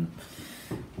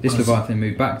 This Leviathan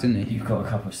moved back, didn't he? You've got a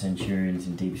couple of Centurions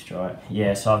in deep strike.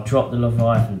 Yeah, so I've dropped the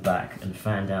Leviathan back and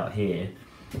fanned out here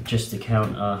just to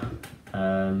counter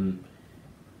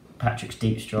Patrick's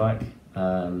deep strike.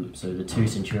 So the 2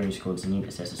 Centurion squads and the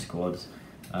Intercessor squads.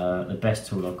 The best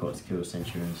tool I've got to kill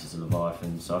Centurions is a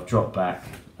Leviathan. So I've dropped back,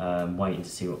 waiting to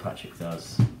see what Patrick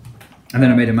does. And then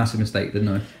I made a massive mistake, didn't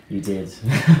I? You did.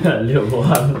 A little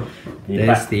one.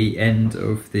 There's the end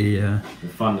of the... The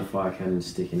thunder fire cannon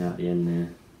sticking out the end there.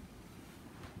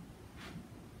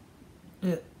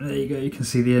 Yeah, there you go. You can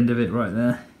see the end of it right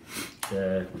there.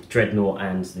 the Dreadnought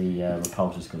and the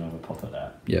Repulsor's going to have a pop at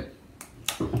that. Yep.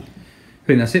 I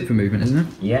think that's it for movement, isn't it?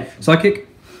 Yeah. Psychic?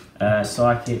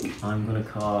 Psychic, I'm going to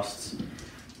cast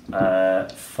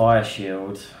Fire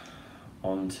Shield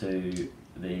onto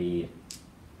the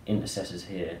Intercessors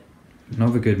here.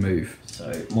 Another good move.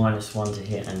 So -1 to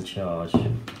hit and charge.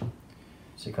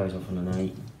 So it goes off on an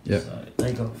 8. Yep. So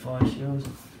they got Fire Shield.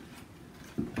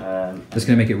 That's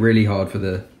going to make it really hard for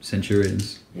the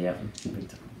Centurions. Yeah.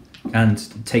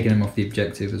 And taking them off the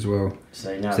objective as well.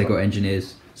 So now they've got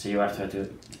engineers. So you have to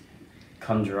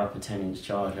conjure up a 10-inch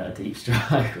charge at a deep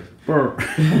strike.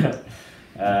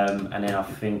 And then I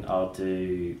think I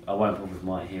won't bother with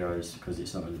my heroes because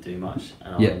it's not going to do much,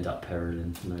 and I'll end up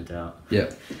periling, no doubt. Yeah.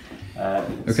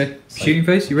 Okay. So shooting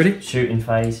phase, you ready? Shooting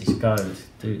phase, it's go. Let's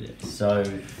do this. So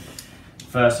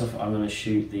first off, I'm going to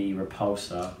shoot the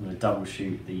repulsor. I'm going to double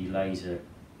shoot the laser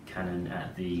cannon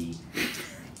at the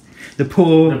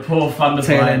poor Thunderfire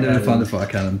tail end of the Thunderfire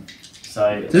cannon.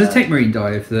 So does the Tech Marine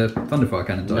die if the Thunderfire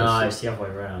cannon dies? No, it's the other way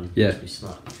around. Yeah.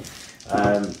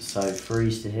 So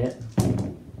 3s to hit,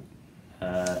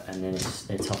 and then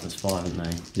they're toughness 5, aren't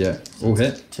they? Yeah, so all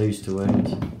hit. 2s to wound.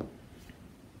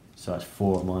 So that's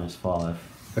 4 at -5.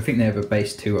 I think they have a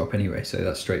base 2 up anyway, so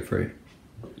that's straight through.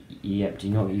 Yep. Do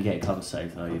you know what you get a cover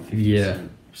save though? 50%. Yeah.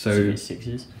 So you get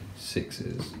 6s.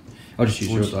 6s. I'll just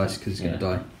use your dice because it's going to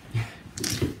die.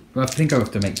 Well, I think I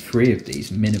have to make 3 of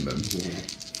these minimum. Yeah.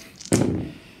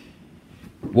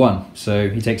 1, so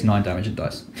he takes 9 damage and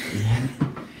dies.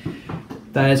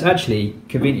 That is actually,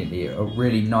 conveniently, a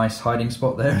really nice hiding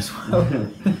spot there as well.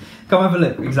 Come have a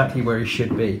look exactly where he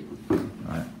should be.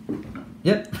 Right.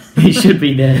 Yep. He should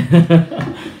be there.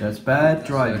 That's bad.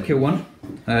 Drive. Kill 1.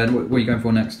 And what are you going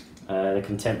for next? The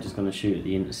Contempt is going to shoot at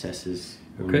the Intercessors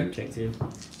on the objective.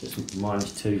 It's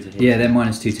 -2 to hit. Yeah, they're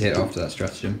 -2 to hit after that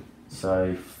stratagem.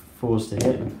 So 4s to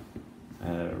hit.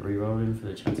 Rerolling for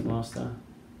the Chapter Master.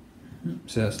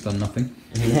 So that's done nothing.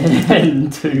 And then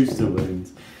 2s to wound.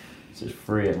 So it's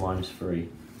 3 at -3.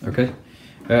 Okay.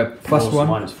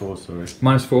 +1. -4, sorry.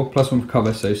 -4, +1 for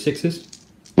cover, so 6s.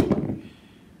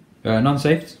 None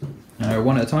saved.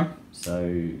 1 at a time. So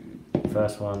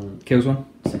first one. Kills 1.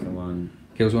 Second one.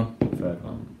 Kills 1. Third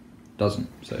one. Doesn't.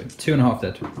 So 2.5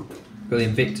 dead. Got the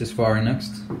Invictus firing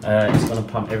next. It's going to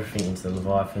pump everything into the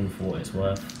Leviathan for what it's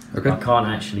worth. Okay. I can't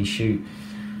actually shoot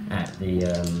at the...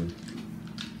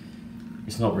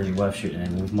 it's not really worth shooting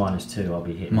them. With -2 I'll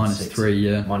be hitting -3,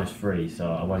 yeah. -3,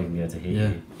 so I won't even be able to hit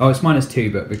you. Oh, it's -2,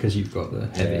 but because you've got the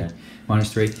heavy. Yeah.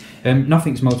 -3.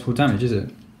 Nothing's multiple damage, is it?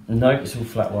 No, it's all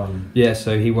flat 1. Yeah,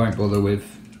 so he won't bother with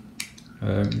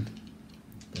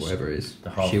whatever it is. The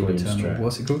half Shield Williams Eternal. strat.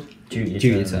 What's it called?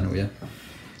 Duty Eternal, yeah.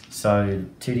 So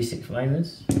 2d6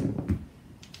 flamers.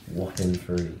 Whopping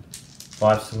 3.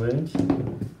 5s to wound.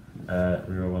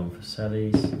 Reroll 1 for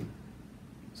Sally's.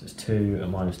 So it's 2 at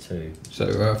 -2.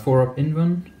 So 4 up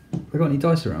Invan. Have I got any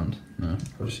dice around? No,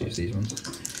 I'll just use these ones.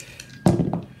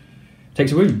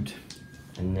 Takes a wound.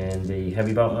 And then the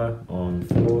heavy bolter on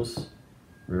 4s.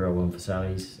 Reroll 1 for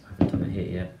Sally's. I haven't done a hit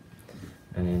yet.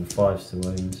 And then 5s to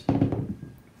wound.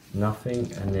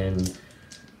 Nothing. And then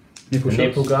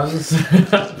nipple guns.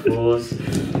 4s.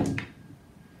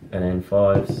 And then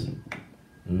 5s.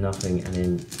 Nothing. And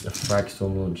then the frag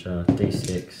storm launcher.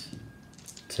 D6.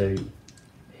 2.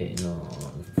 Hitting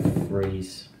on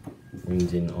 3s.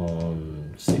 Wounding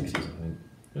on 6s, I think.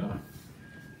 Oh.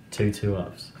 2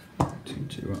 2-ups. 2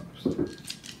 2-ups.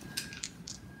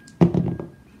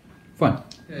 Fine.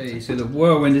 Okay, so the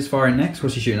Whirlwind is firing next.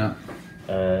 What's he shooting at?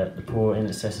 The poor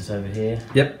Intercessors over here.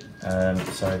 Yep.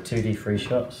 So 2d3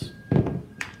 shots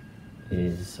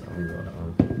is... I'll reroll that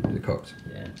one. The cocked.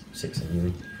 Yeah, 6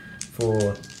 anyway.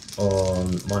 4 on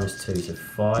 -2, so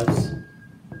 5s.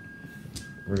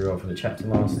 Reroll for the Chapter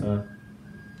Master.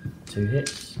 2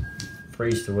 hits.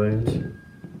 3s to wound.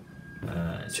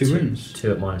 2 wounds.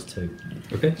 2 at -2.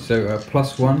 Okay, so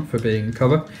 +1 for being in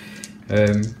cover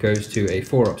goes to a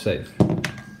 4-up save.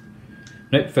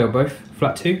 Nope, failed both.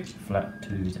 Flat 2. Flat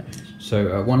 2 damage.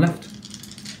 So 1 left.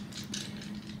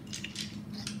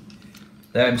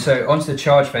 So onto the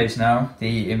charge phase now.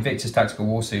 The Invictus Tactical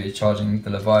Warsuit is charging the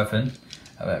Leviathan.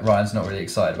 I bet Ryan's not really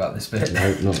excited about this bit.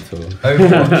 No, not at all.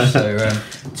 Overwatch, so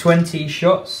 20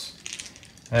 shots,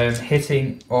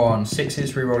 hitting on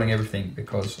 6s, re-rolling everything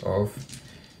because of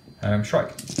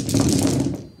Strike.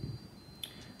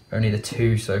 Only the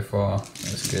 2 so far,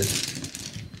 that's good.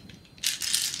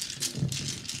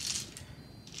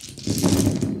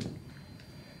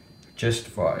 Just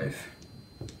 5.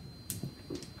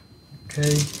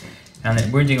 Okay, and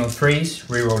then wounding on 3s,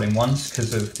 re-rolling 1s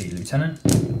because of the Lieutenant.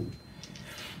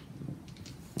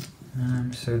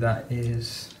 So that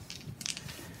is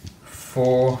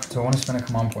 4. Do I want to spend a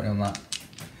command point on that?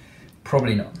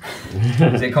 Probably not.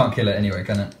 Because it can't kill it anyway,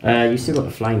 can it? You still got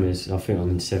the flamers. I think I'm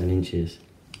in 7 inches.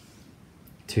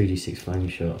 2d6 flame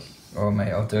shots. Oh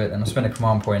mate, I'll do it then. I'll spend a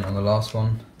command point on the last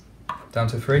one. Down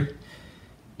to 3.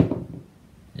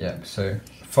 Yeah, so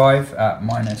 5 at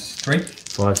 -3.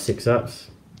 5 6-ups.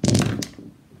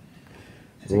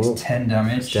 So it's 10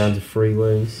 damage. It's down to 3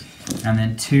 wounds. And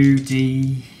then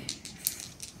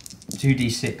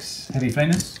 2d6 heavy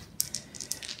flamers.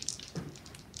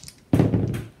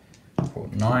 For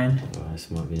 9. Oh, this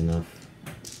might be enough.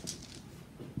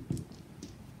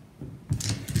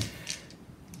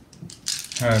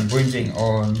 Wounding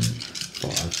on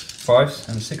 5s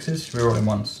and 6s, rerolling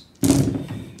 1s.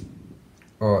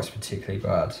 Oh, it's particularly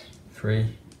bad.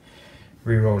 3.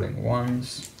 Rerolling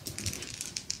 1s.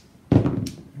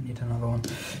 Need another one.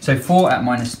 So 4 at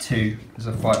 -2 is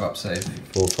a 5-up save.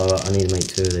 4 5-up. I need to make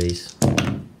 2 of these.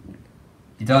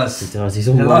 He does. He does. He's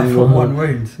on He's alive for 1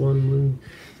 wound. 1 wound.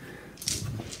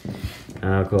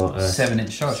 And I've got a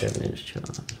 7-inch charge. 7-inch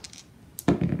charge.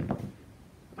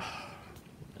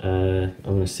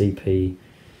 I'm going to CP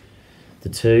the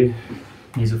 2.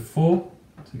 He's a 4.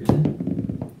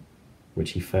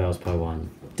 Which he fails by 1.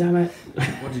 Damn it!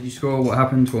 What did you score? What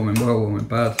happened? What went well? What went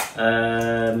bad?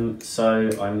 So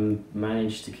I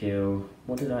managed to kill.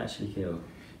 What did I actually kill?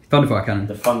 Thunderfire cannon.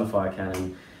 The Thunderfire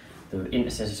cannon. The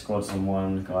intercessor squad's on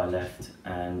 1 guy left,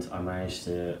 and I managed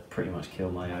to pretty much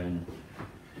kill my own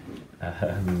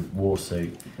war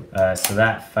suit. So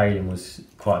that failing was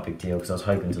quite a big deal because I was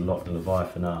hoping to lock the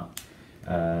Leviathan up.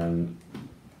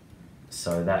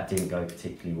 So that didn't go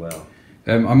particularly well.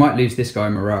 I might lose this guy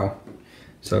morale,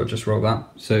 so I'll just roll that.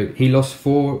 So he lost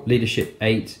 4, leadership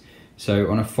 8. So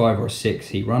on a 5 or a 6,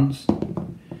 he runs.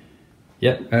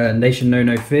 Yep. Nation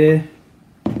no fear.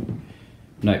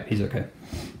 No, he's okay.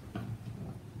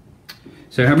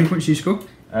 So how many points did you score?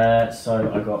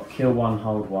 So I got kill 1,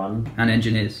 hold 1. And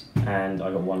engineers. And I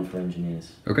got 1 for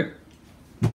engineers. Okay.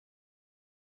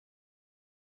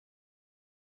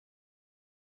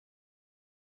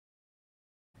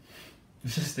 I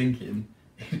was just thinking,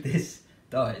 if this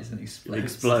dies and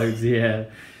explodes. Yeah.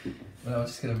 Well, I'm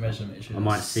just going to measure it. I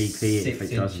might CP it if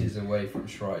it doesn't. 6 inches away from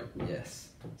Shrike. Yes.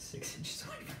 6 inches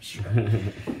away from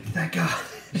Shrike. That guy.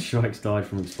 Shrike's died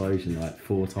from explosion like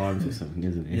 4 times or something,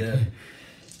 isn't he? Yeah.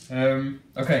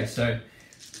 Okay, so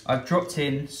I've dropped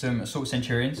in some Assault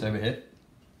Centurions over here.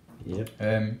 Yep.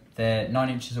 They're 9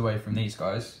 inches away from these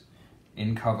guys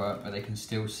in cover, but they can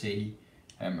still see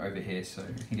over here, so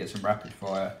we can get some rapid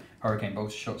fire Hurricane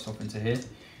Bolter shots off into here.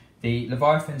 The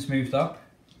Leviathan's moved up,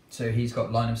 so he's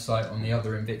got line of sight on the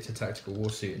other Invicta Tactical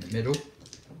Warsuit in the middle.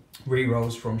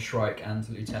 Rerolls from Shrike and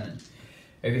Lieutenant.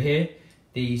 Over here,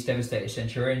 these Devastator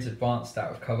Centurions advanced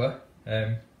out of cover,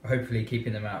 hopefully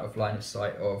keeping them out of line of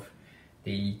sight of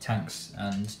the tanks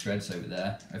and dreads over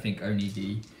there. I think only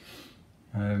the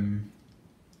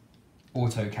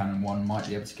auto cannon one might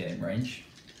be able to get in range.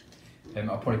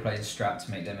 I'll probably play the strat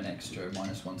to make them an extra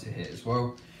 -1 to hit as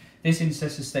well. This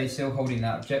intercessor stays still, holding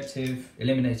that objective.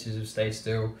 Eliminators have stayed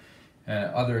still.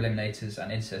 Other eliminators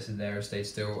and intercessors there have stayed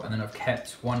still. And then I've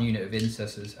kept 1 unit of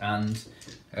intercessors and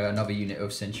another unit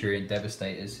of Centurion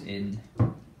Devastators in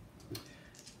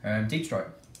Deep Strike.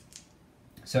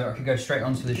 So I could go straight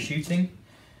on to the shooting.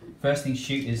 First thing to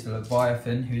shoot is the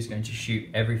Leviathan, who's going to shoot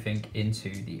everything into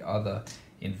the other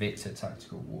Invicta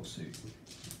Tactical Warsuit.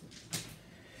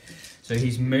 So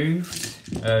he's moved,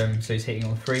 so he's hitting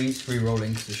on 3s,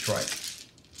 re-rolling to the Shrike.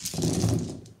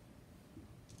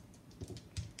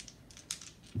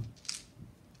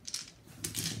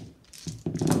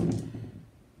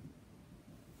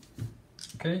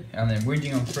 Okay, and then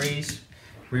wounding on 3s,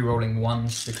 re-rolling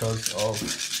 1s because of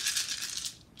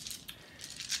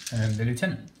the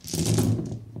Lieutenant.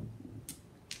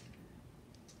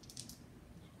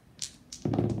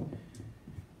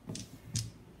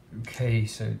 Okay,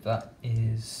 so that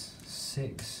is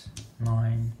 6,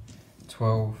 9,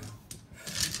 12,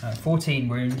 14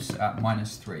 wounds at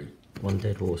 -3. 1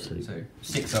 dead warsuit. So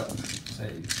 6 up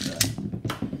saves there.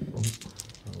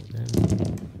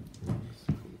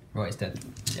 Right, he's dead.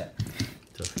 Yeah.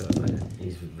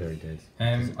 He's very dead.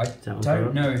 I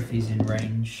don't know if he's in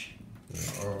range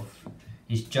of.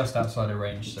 He's just outside of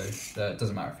range, so it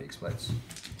doesn't matter if he explodes.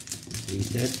 He's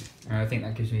dead. I think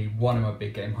that gives me 1 of my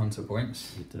big game hunter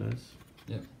points. It does.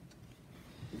 Yep.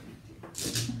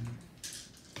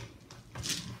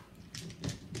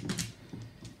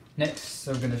 Next,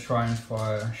 I'm going to try and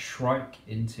fire Shrike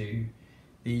into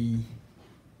the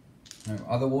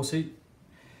other warsuit.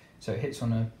 So it hits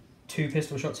on 2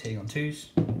 pistol shots, hitting on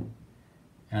 2s,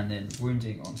 and then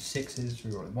wounding on 6s,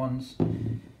 rerolling 1s.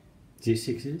 Is it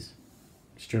 6s?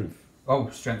 Strength. Oh,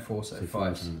 strength 4, so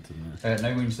 5.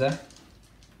 No wounds there.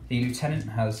 The lieutenant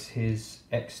has his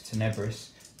ex Tenebris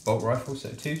bolt rifle, so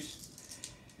 2s.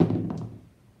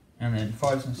 And then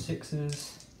 5s and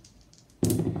 6s.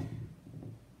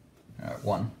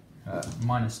 1.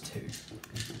 -2.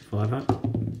 5 up.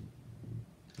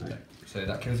 Okay. So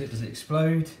that kills it. Does it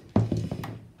explode?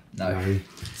 No. No.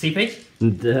 CP? No.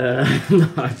 No.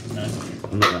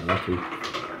 I'm not that lucky.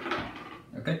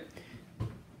 Okay.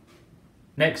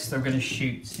 Next, I'm going to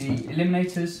shoot the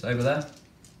eliminators over there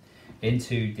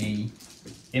into the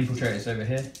infiltrators over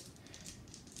here.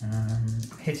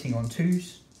 Hitting on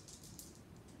 2s.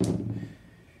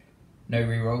 No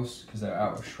rerolls because they're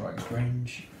out of strike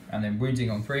range. And then wounding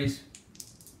on 3s.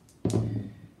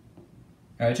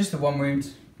 Just the 1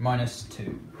 wound,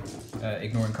 -2.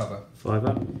 Ignoring cover. 5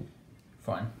 up.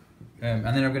 Fine. And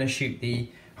then I'm going to shoot the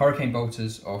hurricane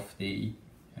bolters off the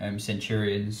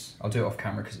Centurions. I'll do it off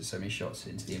camera because it's so many shots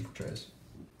into the infiltrators.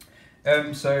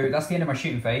 So that's the end of my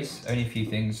shooting phase. Only a few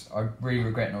things. I really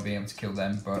regret not being able to kill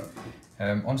them, but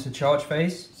onto the charge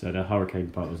phase. So the hurricane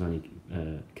part was only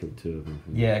killed 2 of them.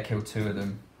 Yeah, I killed 2 of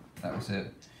them. That was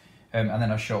it. And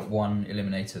then I shot 1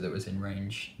 eliminator that was in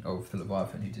range of the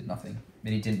Leviathan who did nothing. I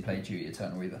mean, he didn't play Duty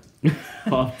Eternal either.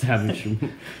 Half damage.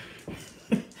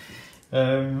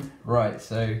 Right,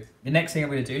 so the next thing I'm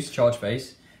going to do is charge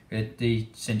phase. The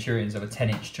Centurions have a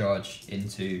 10-inch charge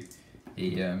into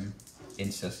the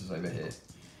intercessors over here.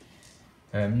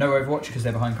 No Overwatch because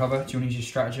they're behind cover. Do you want to use your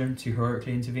stratagem to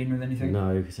heroically intervene with anything?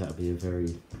 No, because that would be a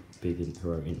very big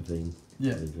heroic intervene.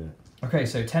 Yeah. Okay,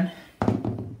 so 10.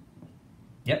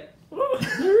 Yep.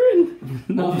 They're in!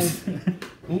 No. Oops.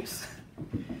 Oops.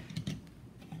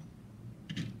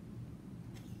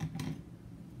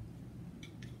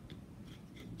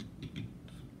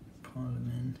 Pile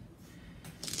them in.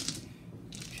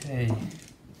 Okay.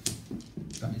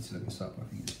 I need to look this up, I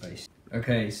think it's based.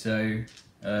 Okay, so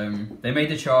they made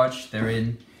the charge, they're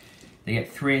in. They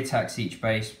get 3 attacks each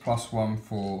base, +1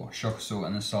 for shock assault,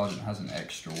 and the sergeant has an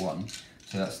extra 1.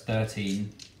 So that's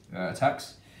 13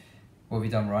 attacks. What have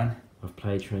you done, Ryan? I've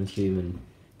played Transhuman.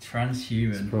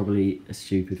 Transhuman. It's probably a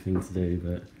stupid thing to do,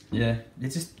 but... Yeah,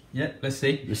 it's just, yeah, let's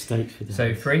see. Mistakes for the...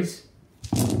 So 3s.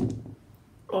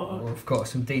 Oh, I've got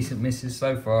some decent misses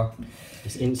so far.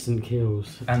 It's instant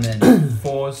kills. And then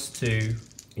 4s to...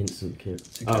 Instant kill.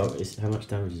 to kill. Oh, how much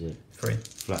damage is it? 3.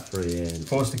 Flat 3, yeah.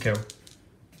 4s to kill.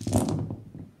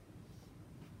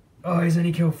 Oh, he's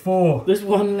only killed 4. There's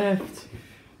 1 left.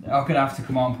 I'm going to have to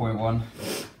command point 1.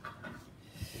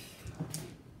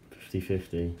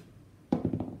 50-50.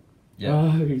 Yeah. Oh,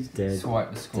 he's dead.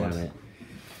 Swipe the squad.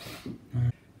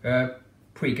 Damn it.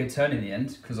 Pretty good turn in the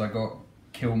end because I got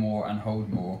kill more and hold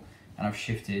more, and I've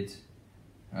shifted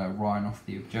Ryan off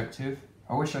the objective.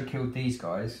 I wish I killed these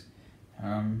guys,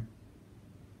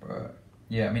 but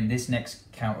yeah, I mean this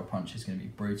next counter punch is going to be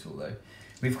brutal though.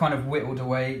 We've kind of whittled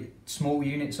away small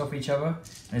units off each other.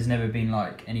 There's never been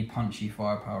like any punchy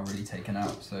firepower really taken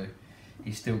out, so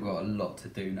he's still got a lot to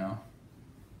do now.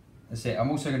 That's it.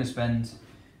 I'm also going to spend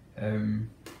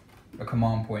a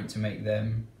command point to make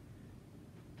them...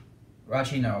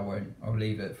 Actually, no, I won't. I'll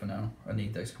leave it for now. I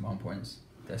need those command points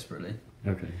desperately.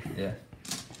 Okay. Yeah.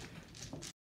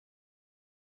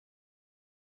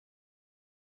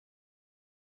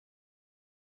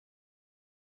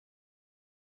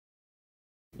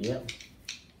 Yep.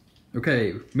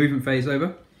 Okay, movement phase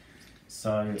over.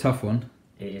 So... Tough one.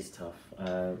 It is tough.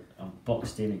 I'm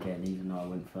boxed in again, even though I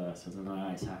went first. I don't know how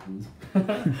it's happened.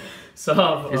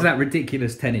 So It's that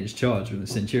ridiculous 10-inch charge with the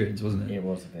Centurions, wasn't it? It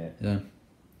was a bit. Yeah.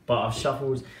 But I've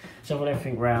shuffled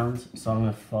everything round, so I'm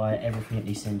going to fire everything at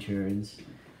these Centurions.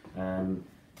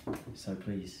 So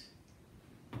please.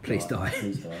 Please die.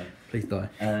 Please die. Please die.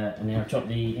 And then I've dropped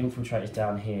the infiltrators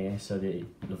down here so the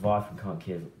Leviathan can't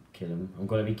kill them. I'm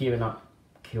going to be giving up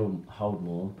hold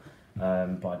more,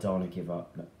 but I don't want to give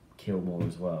up kill more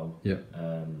as well. Yeah.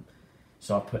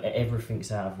 So I put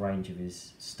everything's out of range of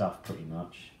his stuff pretty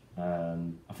much.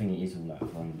 I think it is all out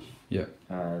of range. Yeah.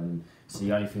 So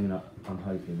the only thing that I'm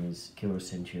hoping is kill the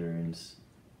Centurions,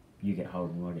 you get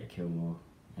hold more, I get kill more,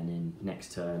 and then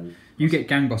next turn... You get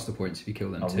gangbuster points if you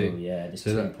kill them too. Will, yeah.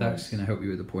 So that's going to help you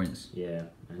with the points. Yeah,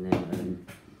 and then...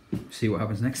 see what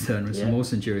happens next turn when some more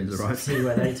Centurions arrive. See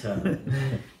where they turn.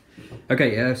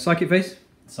 Okay, psychic phase.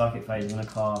 Psychic phase, I'm going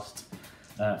to cast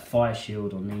Fire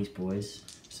Shield on these boys.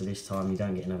 So this time you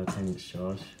don't get another 10-inch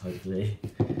charge, hopefully.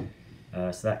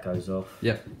 So that goes off.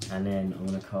 Yep. And then I'm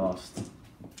going to cast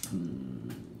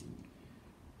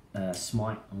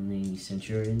Smite on the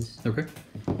Centurions. Okay.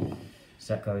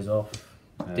 So that goes off.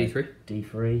 D3.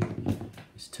 D3.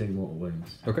 It's 2 mortal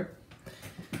wounds. Okay.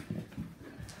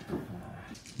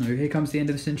 Oh, here comes the end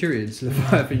of the Centurions.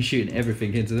 I've been shooting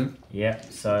everything into them. Yeah,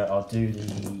 so I'll do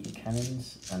the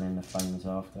cannons and then the flames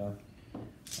after.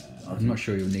 I'm not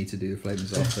sure you'll need to do the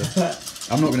flames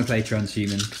after. I'm not going to play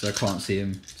transhuman because I can't see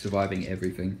him surviving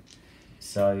everything.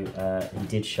 So he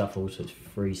did shuffle, so it's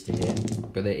freeze to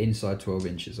hit. But they're inside 12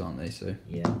 inches, aren't they? So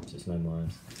yeah, just no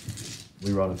minus.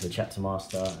 We roll for the chapter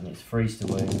master, and it's freeze to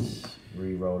wounds.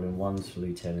 Re-rolling ones for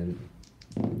lieutenant,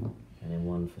 and then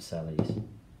one for Sally's.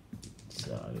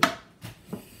 So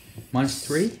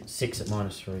 -3. 6 at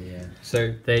 -3, yeah.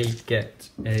 So they get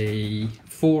a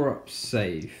 4-up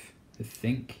save, I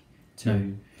think.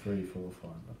 2, 3, 4,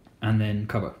 5. And then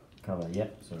cover. Cover,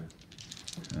 yep. Sorry.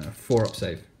 4-up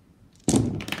save.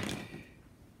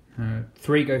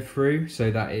 3 go through,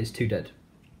 so that is 2 dead.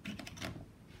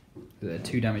 So they're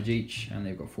 2 damage each, and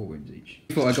they've got 4 wounds each.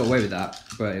 I thought I got away with that,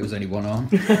 but it was only 1 arm.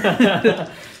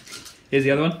 Here's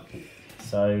the other one.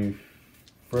 So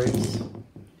freeze,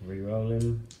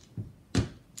 re-rolling,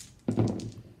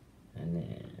 and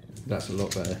then that's a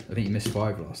lot better. I think you missed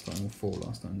 5 last time, or 4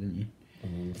 last time, didn't you?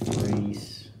 And then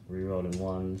freeze, re-rolling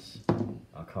ones.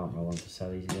 I can't roll one for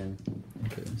Sally's again.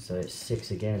 Okay. So it's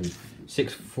 6 again.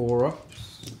 6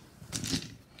 4-ups.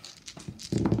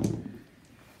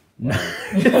 No,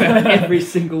 every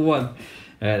single one.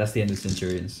 That's the end of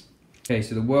Centurions. Okay,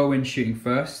 so the Whirlwind shooting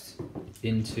first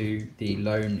into the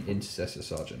Lone Intercessor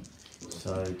Sergeant.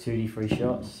 So 2d3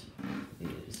 shots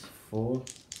is 4.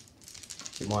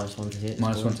 Is it -1 to hit?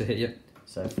 -1 to hit, yep.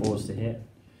 So 4's to hit.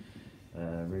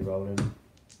 Re-rolling.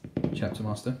 Chapter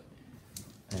Master.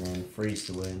 And then freeze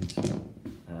to wound.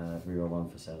 Re-roll 1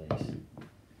 for Sally's.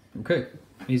 Okay,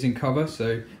 he's in cover,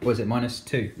 so what is it,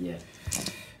 -2? Yeah.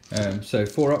 So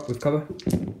 4 up with cover.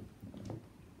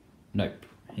 Nope,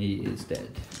 he is dead.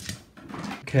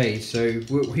 Okay, so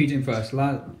what are you doing first,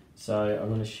 lad? So I'm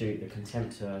going to shoot the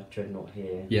Contemptor Dreadnought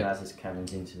here. Yeah. Lazarus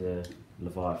cannons into the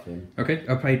Leviathan. Okay,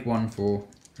 I paid 1 for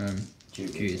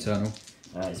Duty Eternal.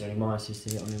 Is there any minuses to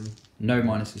hit on him? No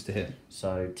minuses to hit.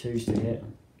 So 2's to hit.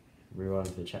 Rerun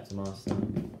for the Chapter Master.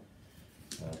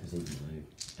 Because he can move.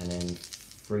 And then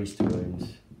freeze to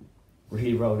wound.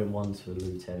 Re-rolling 1s for the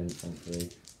Lieutenant,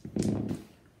 thankfully.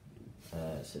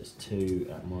 So it's 2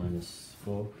 at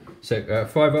 -4. So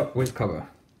 5 up with cover.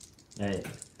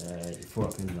 4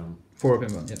 up in them. 4 up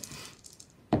in one, yep.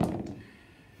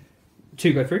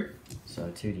 2 go through.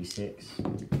 So 2d6.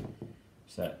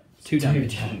 So 2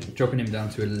 damage, dropping him down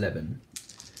to 11.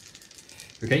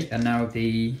 Okay, and now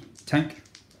the tank.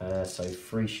 So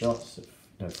 4 shots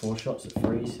at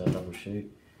 3, so double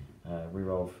shoot.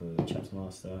 Reroll for the Chapter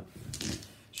Master.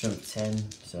 Strength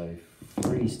 10, so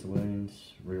freeze to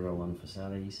wounds. Reroll 1 for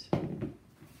Sally's.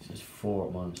 So it's 4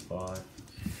 at -5.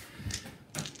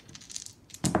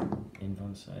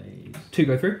 Invuln saves. 2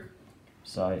 go through.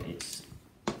 So it's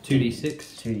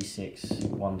 2d6. 2d6,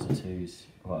 1s or 2s.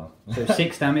 Well, So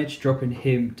 6 damage, dropping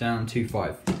him down to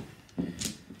 5.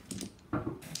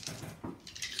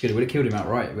 It's good, it would have killed him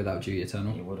outright without Duty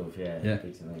Eternal. it would have, yeah. Yeah.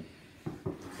 Big to me.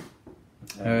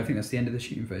 I think that's the end of the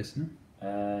shooting phase, isn't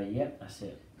it? Yep, that's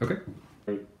it. Okay.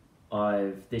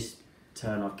 This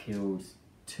turn I've killed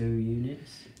 2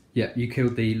 units. Yeah, you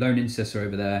killed the Lone Intercessor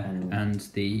over there And- and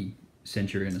the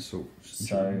Centurion Assault.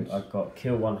 So I've got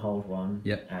kill 1, hold 1.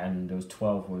 Yep. And there was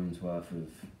 12 wounds worth of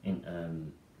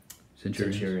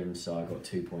Centurions, so I got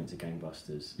 2 points of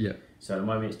Gangbusters. Yeah. So at the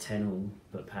moment it's 10 all,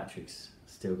 but Patrick's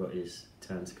still got his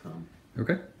turn to come.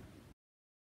 Okay.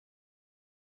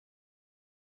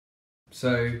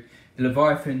 So the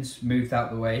Leviathans moved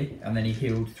out the way, and then he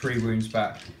healed 3 wounds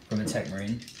back from the Tech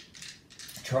Marine,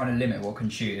 trying to limit what can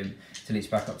shoot him till he's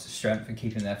back up to strength and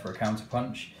keep him there for a counter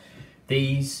punch.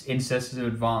 These Intercessors have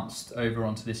advanced over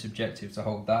onto this objective to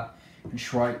hold that, and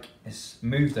Shrike has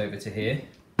moved over to here,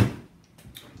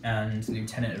 and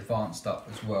Lieutenant advanced up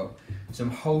as well. So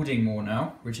I'm holding more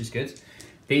now, which is good.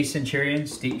 These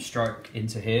Centurions deep strike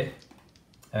into here,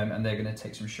 and they're going to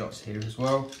take some shots here as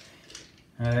well.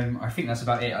 I think that's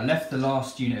about it. I left the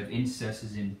last unit of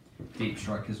Intercessors in deep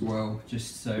strike as well,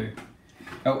 just so...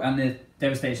 Oh, and the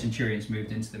Devastated Centurions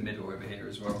moved into the middle over here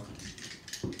as well.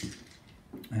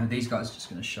 These guys are just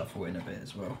going to shuffle in a bit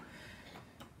as well,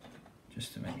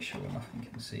 just to make sure nothing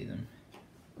can see them.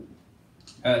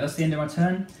 That's the end of my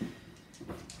turn.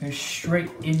 Go straight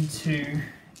into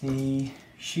the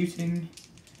shooting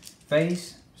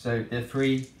phase. So the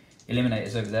 3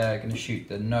 eliminators over there are going to shoot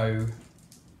the no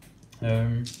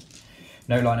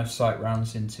line of sight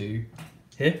rounds into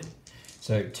here.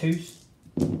 So 2s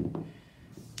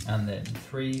and then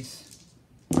 3s.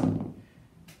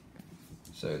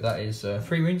 So that is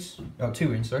 3 wounds. Oh, 2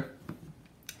 wounds, sorry.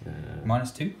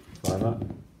 -2. -5 up.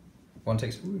 1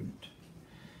 takes a wound.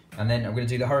 And then I'm going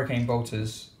to do the hurricane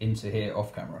bolters into here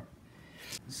off camera.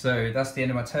 So that's the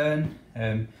end of my turn.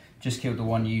 Just killed the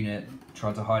one unit,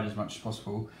 tried to hide as much as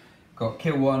possible. Got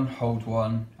kill one,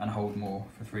 and hold more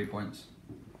for 3 points.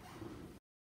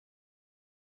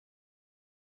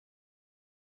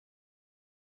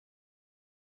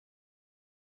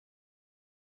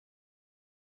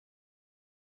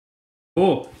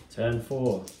 Turn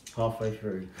 4, halfway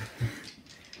through.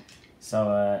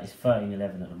 So it's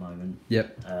 13-11 at the moment.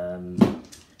 Yep.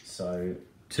 So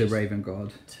to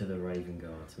RAVENGUARD. To the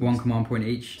RAVENGUARD. One command point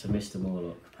each. To Mr.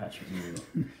 Morloc, Patrick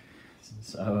Morloc.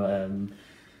 So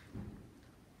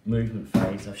movement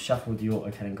phase. I've shuffled the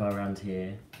autocannon guy around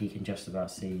here. He can just about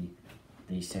see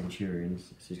these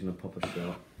Centurions, so he's going to pop a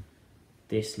shot.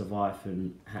 This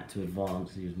Leviathan had to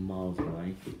advance, he was miles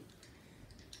away.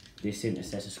 This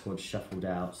Intercessor squad shuffled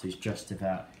out, so he's just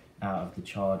about out of the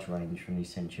charge range from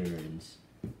these Centurions,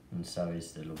 and so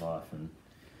is the Leviathan.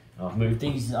 I've moved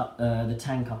these up, the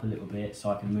tank up a little bit so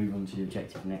I can move on to the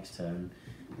objective next turn,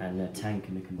 and the tank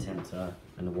and the Contemptor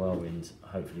and the Whirlwind are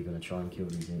hopefully going to try and kill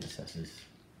these Intercessors.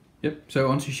 Yep, so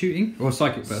on to shooting, or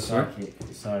psychic first, Psychic,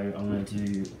 so I'm going to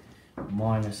do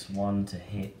 -1 to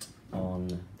hit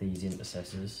on these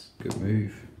Intercessors. Good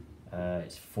move.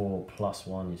 It's 4 +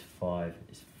 1 is 5,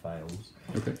 it fails.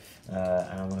 Okay.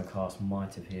 And I'm going to cast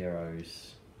Might of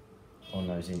Heroes on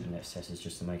those Intercessors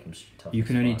just to make them tough. You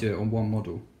can only do it on one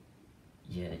model.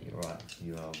 Yeah, you're right.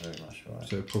 You are very much right.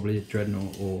 So probably a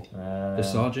Dreadnought or the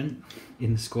Sergeant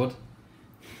in the squad.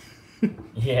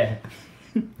 Yeah.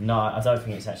 No, I don't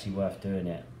think it's actually worth doing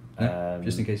it. No?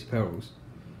 Just in case it perils.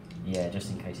 Yeah, just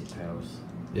in case it perils.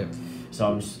 Yep.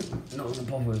 So I'm just not going to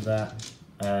bother with that.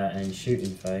 And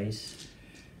shooting phase.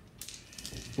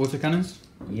 Autocannons?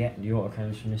 Yeah, the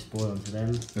autocannons from this boy onto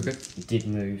them. Okay. It did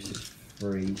move, so it's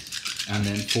 3. And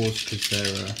then 4s because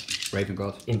they're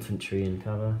RAVENGUARD. Infantry in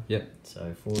cover. Yep.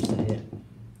 So 4s to hit.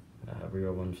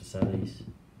 Reroll 1 for sallies.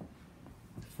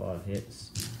 5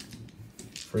 hits.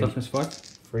 Toughness 5.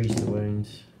 Freeze to wound.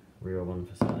 Reroll 1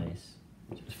 for sallies.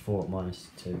 So it's 4 at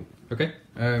 -2. Okay.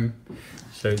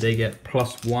 So they get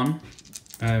 +1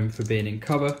 for being in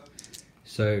cover.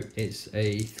 So it's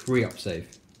a 3-up save.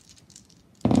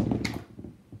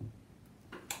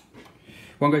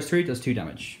 1 goes through, does 2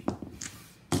 damage.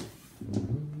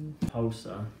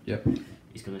 Pulsar. Yep.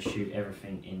 He's going to shoot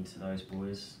everything into those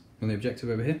boys. On the objective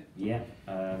over here? Yeah.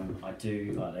 I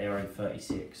do, like, they are in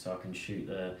 36, so I can shoot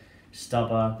the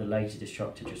Stubber, the Laser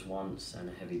Destructor just once, and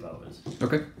the Heavy Bolters.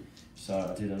 Okay. So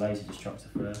I do the Laser Destructor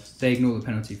first. They ignore the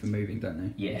penalty for moving, don't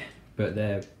they? Yeah. But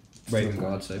they're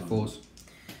RAVENGUARD, so 4s.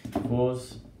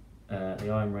 4s, the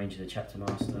Iron Ranger, the Chapter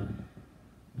Master.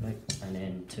 Nope. And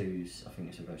then 2s, I think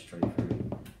this will go straight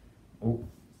through. Oh,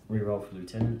 reroll for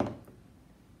Lieutenant.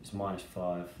 It's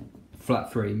 -5.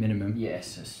 Flat 3 minimum.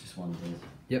 Yes, it's just 1 dead.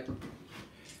 Yep.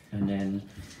 And then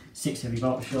 6 heavy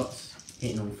bolter shots,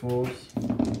 hitting on 4s.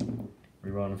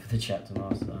 Rerolling for the Chapter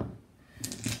Master.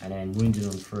 And then wounded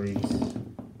on 3s.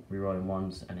 Rerolling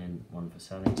 1s and then 1 for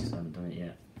Sally, because I haven't done it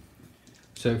yet.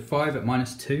 So 5 at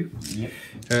 -2.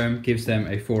 Yep. Gives them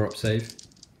a 4-up save.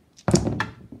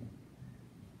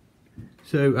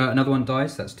 So another one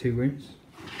dies, that's 2 wounds.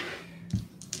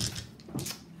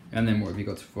 And then what have you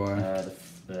got to fire?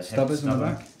 The Stubbers on the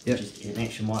back? Yep. Just an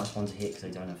extra -1 to hit because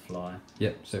they don't have fly.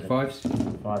 Yep, so 5s.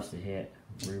 5s to hit,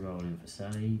 rerolling for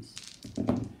Sally's.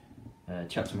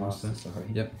 Chapter Master, sorry.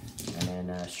 Yep. And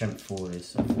then Strength 4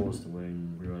 is 4s to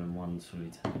wound, rerolling 1 to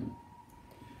Lieutenant.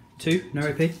 2, no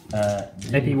AP?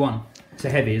 AP 1. It's a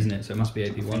heavy, isn't it? So it must be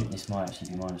AP I 1. think this might actually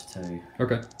be -2.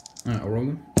 Okay. Alright, I'll roll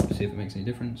them. See if it makes any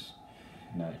difference.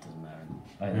 No, it doesn't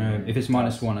matter. If it's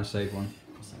 -1, I save 1.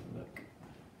 Let's have a look.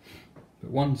 But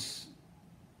once.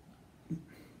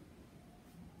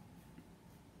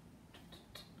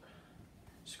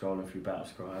 Scrolling through Battle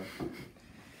Scribe.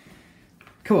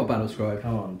 Come on, Battle Scribe.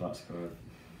 Come on, Battle Scribe.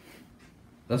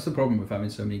 That's the problem with having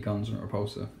so many guns on a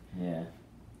repulsor. Yeah.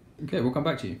 Okay, we'll come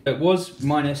back to you. It was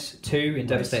 -2 in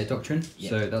Devastated Doctrine, Yep.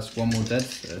 so that's 1 more dead,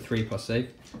 3 plus save.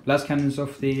 Las cannons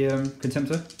off the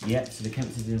Contemptor. Yeah, so the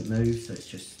Contemptor didn't move, so it's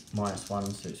just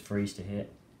 -1, so it's freeze to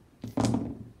hit.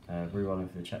 Rerolling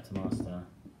for the Chapter Master.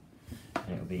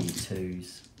 And it'll be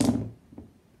 2s,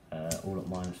 all at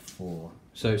 -4.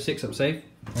 So 6-up save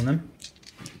on them.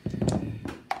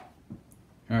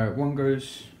 1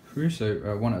 goes through,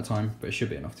 so 1 at a time, but it should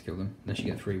be enough to kill them, unless you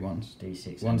get 3 ones.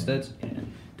 D6. 1's dead? Yeah.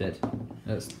 Dead.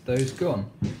 That's those gone.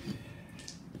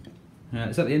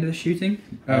 Is that the end of the shooting?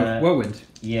 Whirlwind.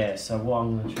 Yeah, so what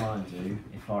I'm going to try and do,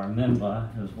 if I remember,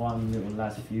 there was one little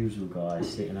Las Fusel guy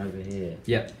sitting over here.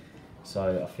 Yep.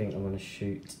 So I think I'm going to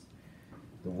shoot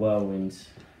the Whirlwind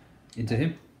Into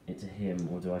him? into him,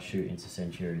 or do I shoot into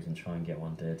Centurions and try and get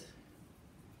one dead?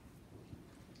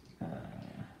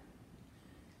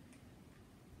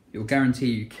 It'll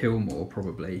guarantee you kill more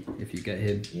probably if you get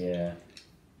him. Yeah.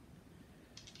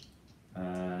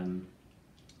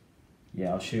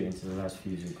 Yeah, I'll shoot into the last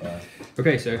fusion guy.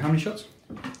 Okay, so how many shots?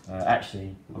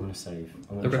 Actually, I'm going to save.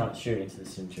 I'm going to Okay. try to shoot into the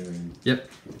Centurion. Yep.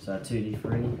 So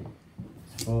 2d3,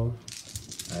 it's 4.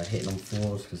 Hitting on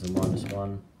 4s because they're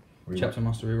 -1. Chapter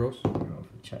Master rerolls. Roll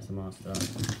for the Chapter Master.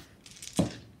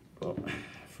 Got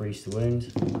 3s to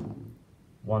wound.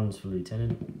 1's for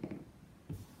Lieutenant.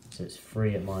 So it's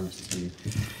 3 at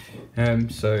 -2.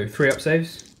 So 3 up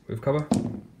saves with cover.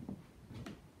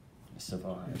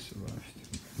 Survive. Survived.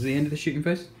 Is it the end of the shooting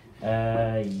phase?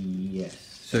 Yes.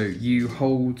 So you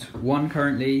hold 1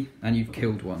 currently, and you've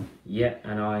killed 1. Yeah,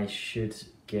 and I should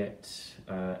get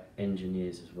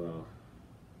engineers as well.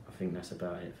 I think that's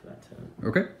about it for that turn.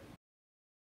 Okay.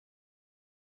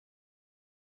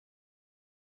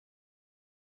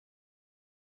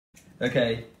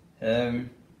 Okay.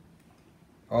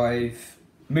 I've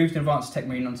moved an advanced tech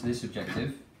marine onto this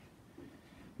objective,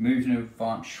 moved an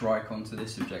advanced Shrike onto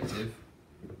this objective,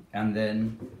 and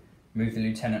then moved the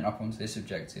lieutenant up onto this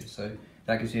objective. So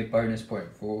that gives you a bonus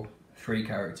point for 3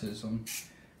 characters on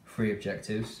 3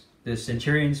 objectives. The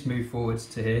Centurions move forwards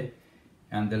to here,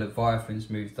 and the Leviathans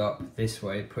moved up this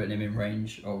way, putting him in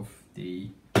range of the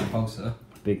repulsor.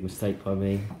 Big mistake by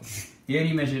me. He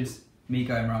only measured me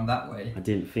going around that way. I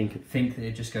didn't think. Think that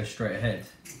it'd just go straight ahead.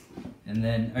 And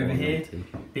then over here,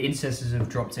 the Intercessors have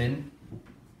dropped in.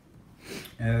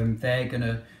 They're going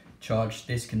to charge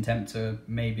this Contemptor,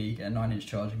 maybe get a 9-inch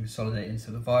charge and consolidate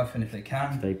into Leviathan if they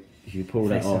can. If you pull If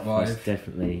that they off, survive. it's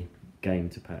definitely game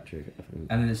to Patrick, I think.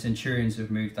 And then the Centurions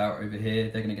have moved out over here.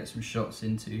 They're going to get some shots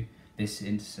into this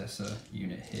Intercessor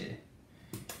unit here.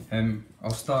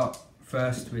 I'll start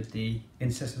first with the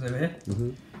Intercessors over here.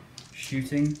 Mm-hmm.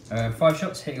 Shooting. 5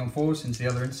 shots hitting on 4s into the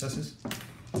other Intercessors.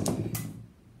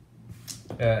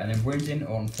 And then wounding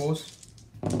on 4s.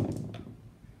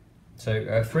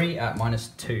 So 3 at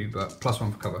 -2, but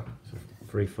 +1 for cover. So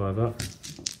 3-5 up.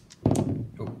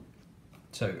 Oh.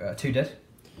 So 2 dead.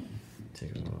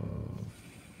 Take it off.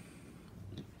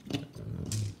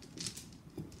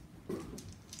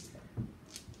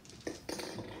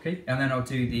 Okay, and then I'll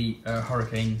do the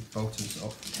Hurricane Bolters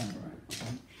off camera.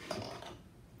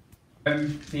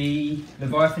 The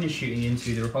Leviathan is shooting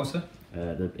into the repulsor.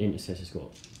 The Intercessor's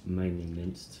got mainly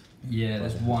minced. Yeah,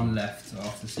 there's 1 left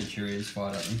after Centurions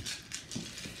fired at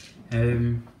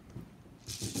them.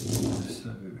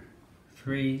 So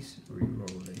 3s,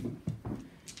 re-rolling.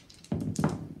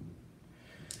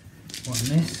 1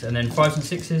 this, and then 5s and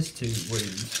 6s to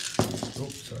wound. Oh,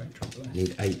 sorry, dropped that.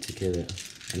 Need 8 to kill it.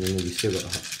 And then we've still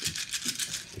got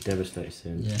the Devastator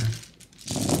soon. Yeah.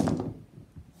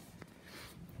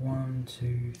 1,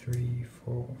 2, 3,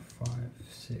 4, 5,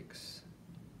 6,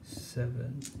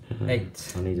 7,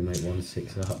 8. I need to make 1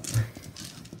 6 up.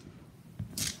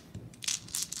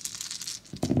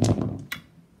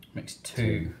 Makes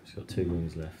 2. It's got 2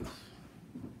 wounds left.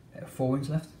 4 wounds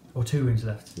left? Or 2 wounds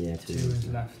left? Yeah, 2 wounds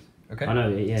left. Okay. I know,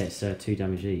 yeah, it's 2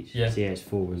 damage each. Yeah. So yeah, it's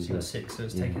 4 wounds So that's left. 6, so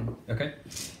it's Yeah. taken. Okay.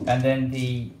 And then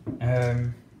the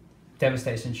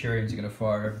Devastator Centurions are going to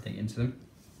fire everything into them.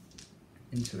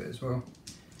 Into it as well.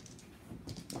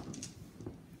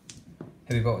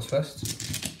 Heavy bolts first.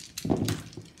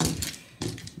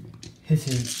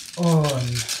 Hitting on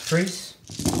 3s.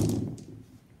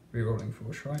 Rerolling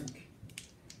for Shrike.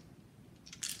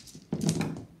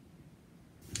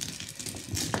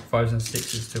 5s and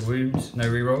 6s to wound, no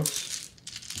rerolls.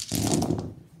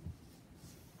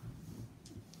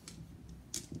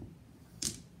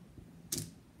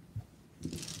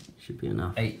 Should be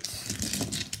enough. 8.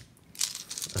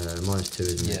 -2,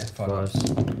 isn't it? Yeah, 5 Fives.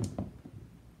 ups.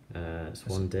 It's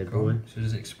 1 dead Cool. boy. So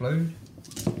does it explode?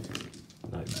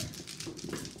 No.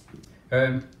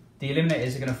 The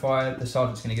Eliminators are going to fire, the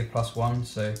Sergeant's going to give +1,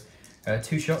 so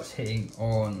 2 shots hitting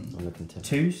on On the Contemptor.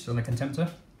 2s on the Contemptor.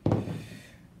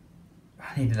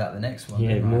 I needed that the next one.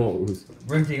 Yeah, didn't I? mortals.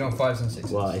 Wounding on 5s and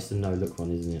 6s. Well, it's the no look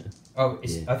one, isn't it? Oh,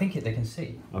 it's, Yeah. I think they can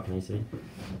see. Oh, can you see?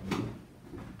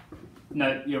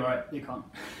 No, you're right, you can't.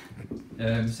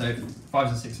 So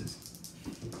 5s and 6s.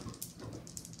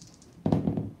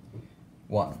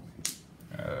 1.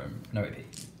 No AP.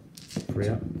 3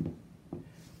 up.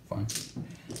 Fine.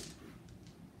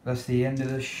 That's the end of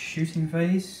the shooting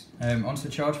phase. Onto the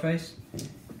charge phase.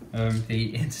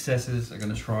 The Intercessors are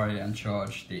going to try and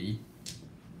charge the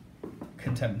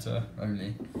Contemptor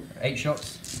only. 8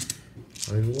 shots.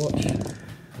 Overwatch.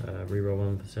 Reroll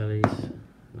 1 for Sally's.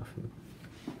 Nothing.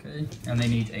 Okay. And they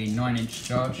need a 9-inch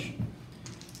charge.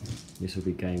 This will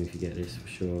be game if you get this for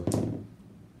sure.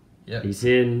 Yep. He's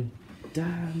in.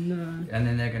 Damn no. And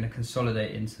then they're going to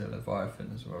consolidate into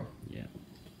Leviathan as well. Yeah.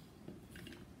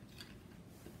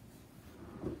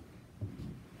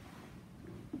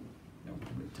 I'll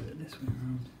probably do it this way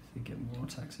around if you get more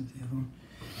attacks into the other one.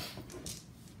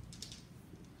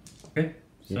 Okay,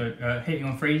 so hitting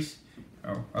on freeze.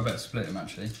 Oh, I better split him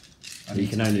actually. You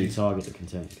can only target the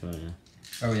Contemptor, can't you?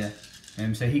 Oh yeah.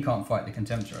 So he can't fight the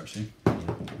Contemptor actually. Yeah.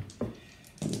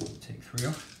 Take 3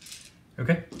 off.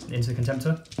 Okay, into the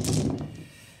Contemptor.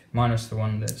 Minus the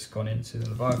one that's gone into the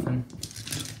Leviathan.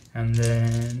 And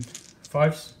then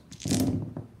 5s.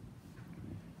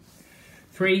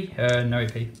 3, no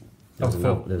AP. There's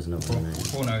 4. There's another one there.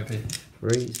 4 no AP.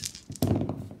 Freeze.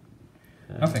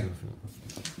 Nothing.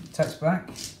 Attacks back.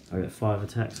 I get 5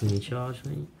 attacks when you charge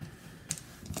me.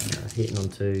 Hitting on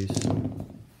 2s.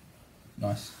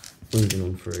 Nice. Wounding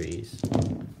on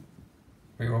 3s.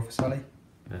 Reroll for Sally.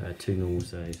 2 normal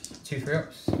saves. 2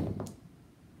 3-ups.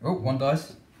 Oh, 1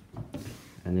 dies.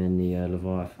 And then the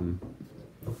Leviathan.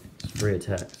 3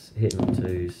 attacks. Hitting on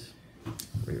 2s.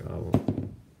 Reroll.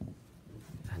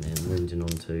 And then wounding on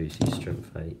 2s. Use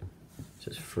strength 8. So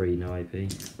it's 3 no AP.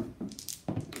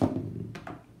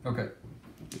 Okay.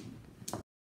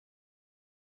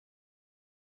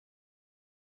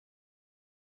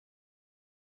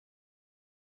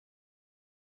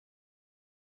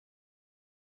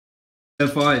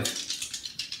 Five.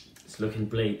 It's looking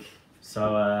bleak.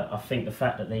 So I think the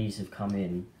fact that these have come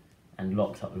in and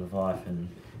locked up the Leviathan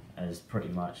is pretty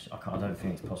much. I don't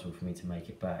think it's possible for me to make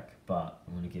it back. But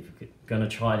I'm gonna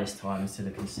try this time instead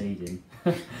of conceding.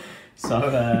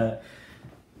 So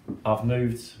I've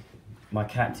moved my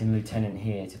captain lieutenant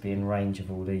here to be in range of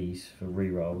all these for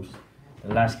rerolls.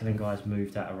 The Laskin guy's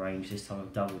moved out of range. This time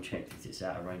I've double checked that it's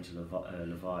out of range of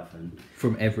Leviathan.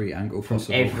 From every angle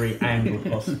possible. Every angle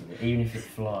possible, even if it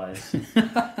flies.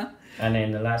 And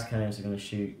then the last cannons are going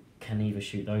to can either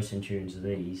shoot those Centurions or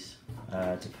these,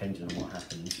 depending on what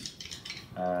happens.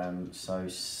 So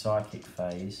Psychic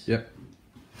Phase. Yep.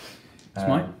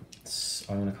 Smite?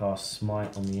 I'm going to cast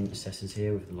Smite on the Intercessors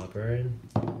here with the Librarian.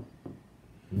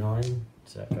 9,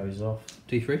 so that goes off.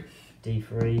 D3?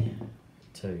 D3,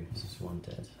 2, so it's 1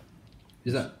 dead.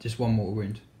 Is that just 1 mortal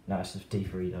wound? No, it's just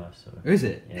D3 dice. So. Is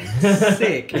it? Yeah.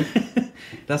 Sick!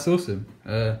 That's awesome.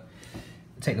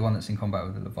 Take the one that's in combat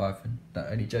with the Leviathan.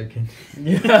 That only joking.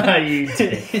 Yeah, you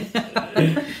did.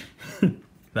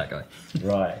 That guy.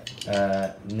 Right.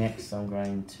 Next, I'm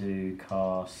going to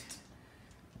cast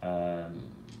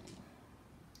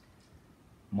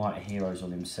Might of Heroes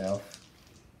on himself,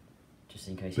 just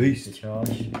in case he needs to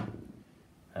charge.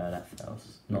 That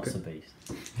fails. Not okay. so beast.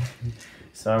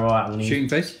 So right, I'm gonna shooting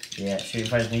phase. Yeah, shooting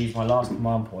phase. I'm gonna use my last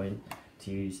command point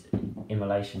to use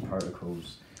Immolation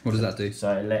Protocols. What does that do?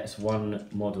 So it lets one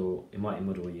model, it might be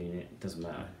model unit, doesn't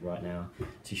matter right now,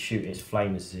 to shoot its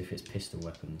flamers as if it's pistol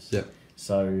weapons. Yep.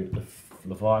 So the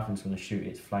Leviathan's going to shoot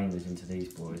its flamers into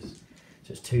these boys.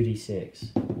 So it's 2d6.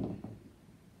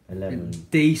 11.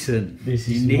 Decent. This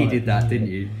you is needed that, didn't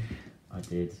you? I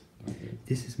did.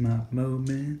 This is my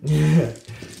moment.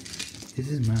 This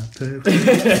is my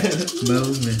perfect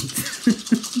moment.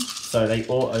 So they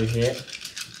auto hit.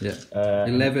 Yeah.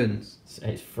 11.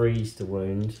 It's freeze to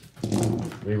wound.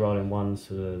 Rerolling 1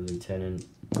 for the lieutenant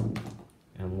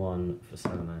and 1 for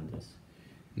salamanders.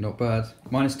 Not bad.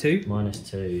 -2?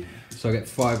 -2. So I get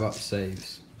 5 up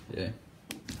saves. Yeah.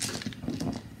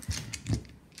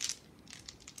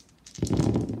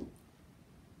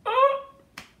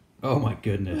 Oh my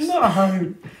goodness.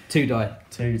 No! 2 die.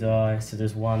 2 die. So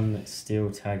there's 1 that's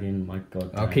still tagging. My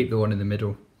god. I'll keep the one in the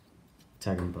middle.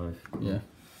 Tagging both. Yeah.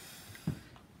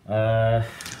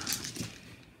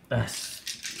 That's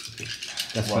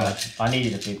bad. I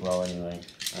needed a big roll anyway.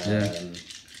 Yeah.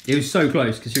 It was so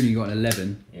close considering you got an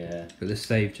 11. Yeah. But the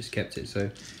save just kept it. So,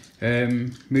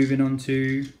 moving on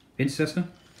to Intercessor.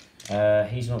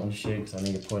 He's not going to shoot because I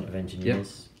need a point of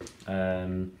engineers.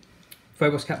 Yep.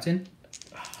 Phobos Captain.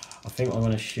 I think I'm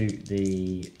going to shoot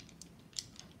the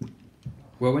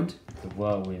Whirlwind. The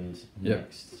Whirlwind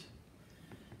next.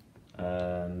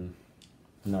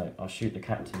 No, I'll shoot the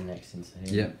Captain next into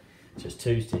him. Yep. So it's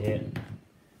 2s to hit.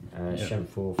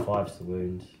 Strength 4, 5s to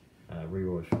wound.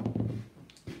 Reroll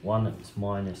 1, it's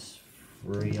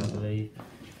 -3, I believe.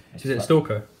 Is it a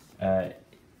Stalker?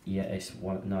 Yeah, it's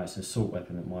one. No, it's an assault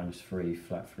weapon at -3,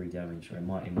 flat 3 damage, or it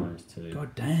might be -2.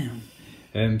 God damn.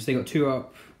 So they got 2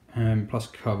 up, plus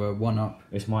cover, 1 up.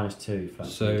 It's -2, flat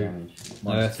 3 damage.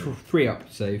 -2. 3 up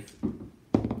save.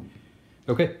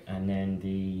 Okay. And then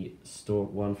the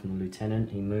stalk 1 from the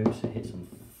lieutenant, he moves, it hits on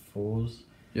 4s.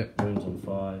 Yep. Wounds on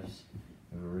 5s.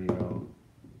 With a reroll.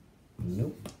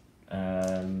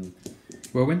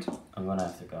 Whirlwind? I'm gonna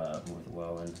have to go out with the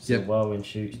whirlwind. So Yep. the whirlwind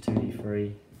shoots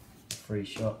 2d3, 3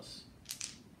 shots,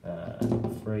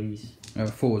 freeze.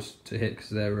 4s to hit because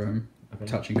they're Okay.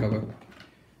 touching cover.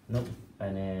 Nope.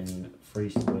 And then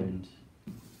freeze to wound,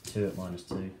 2 at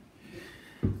 -2.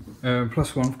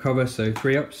 +1 for cover, so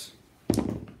 3 ups.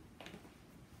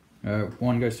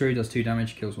 1 goes through, does 2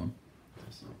 damage, kills 1.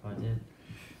 That's what I did.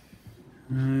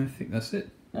 I think that's it.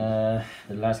 The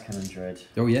las cannon dread.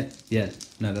 Oh yeah, yeah.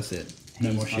 No, that's it.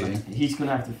 No more shooting. He's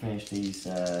gonna have to finish these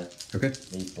Okay.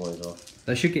 these boys off.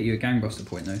 That should get you a gangbuster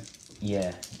point though.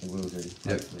 Yeah, it will do.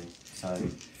 Hopefully. So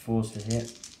 4s to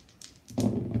hit.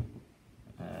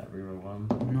 Reroll 1.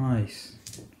 Nice.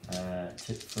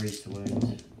 Freeze to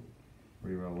wound.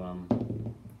 Reroll 1.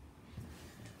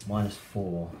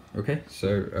 -4. Okay,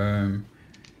 so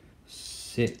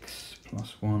 6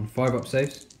 + 1, 5 up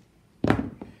saves.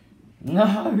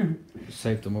 No!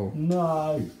 Saved them all.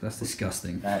 No! That's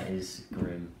disgusting. That is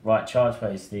grim. Right, charge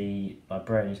phase. The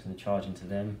librarian is going to charge into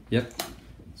them. Yep.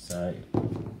 So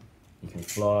he can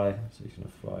fly. So he's going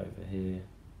to fly over here,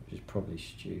 which is probably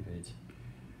stupid.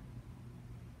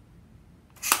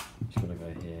 He's going to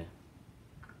go here.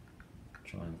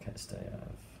 Try and stay out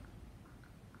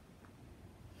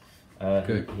of.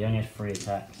 Good. He only has 3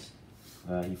 attacks.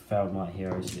 He failed Mighty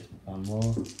Heroes, he gets 1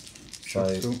 more. So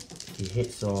he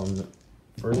hits on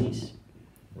freeze,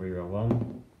 reroll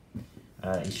 1.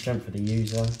 His strength for the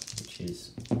user, which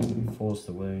is 4s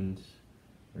to wound,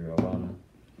 reroll 1.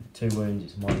 2 wounds,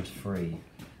 it's -3,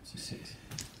 so 6.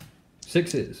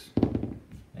 6s.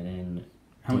 And then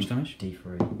How much damage?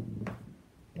 D3.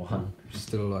 1.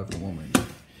 Still alive for 1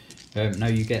 wound. Now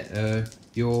you get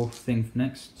your thing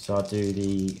next. So I do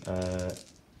the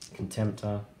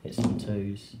Contemptor, hits on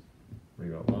 2s,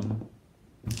 reroll 1.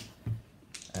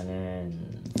 And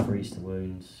then freeze to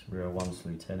wounds, reroll 1 to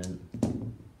lieutenant.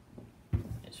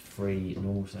 It's 3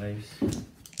 normal saves.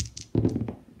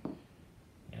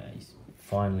 Yeah, he's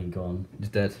finally gone. He's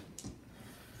dead.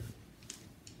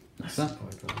 That's that.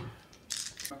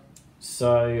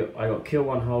 So I got kill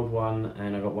 1, hold 1,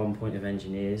 and I got 1 point of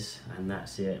engineers, and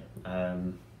that's it.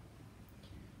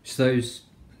 So those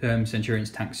Centurions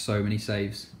tanked so many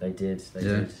saves. They did.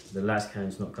 The las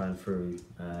cannon's not going through.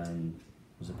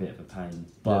 Was a bit of a pain,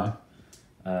 but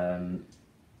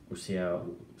we'll see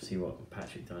what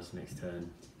Patrick does next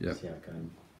turn. Yeah. See how it goes.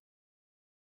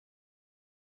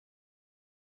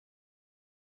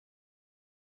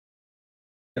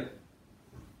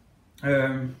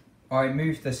 I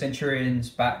moved the Centurions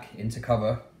back into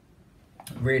cover,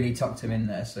 really tucked them in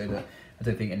there so that I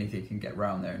don't think anything can get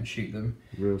round there and shoot them.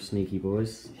 Real sneaky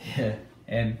boys. Yeah,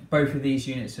 and both of these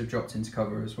units have dropped into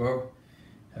cover as well.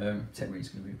 Tech Marine's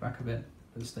going to move back a bit,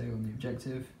 but stay on the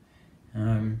objective.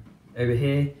 Over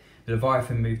here, the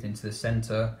Leviathan moved into the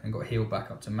centre and got healed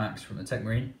back up to max from the Tech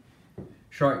Marine.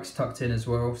 Shrike's tucked in as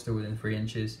well, still within 3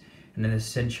 inches. And then the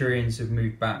Centurions have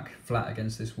moved back flat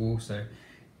against this wall, so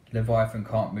Leviathan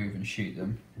can't move and shoot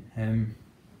them.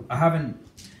 I haven't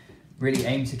really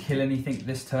aimed to kill anything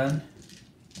this turn,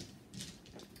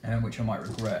 which I might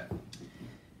regret.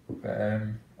 But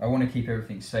I want to keep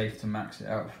everything safe to max it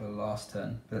out for the last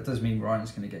turn. But that does mean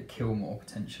Ryan's going to get kill more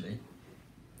potentially.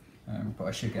 But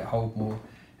I should get hold more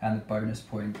and the bonus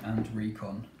point and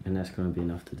recon. And that's going to be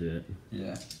enough to do it.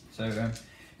 Yeah. So the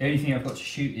only thing I've got to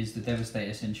shoot is the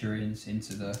Devastator Centurions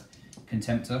into the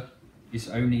Contemptor. It's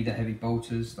only the heavy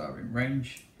bolters that are in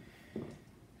range.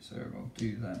 So I'll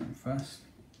do that first.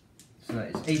 So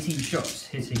that is 18 shots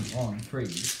hitting on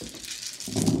 3s.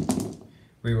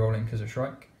 Rerolling because of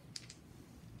Shrike.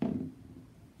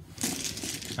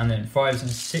 And then 5s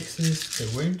and 6s to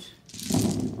wound.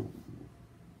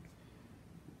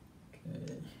 Okay,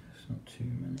 that's not too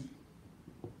many.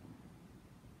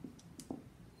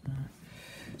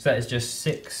 So that is just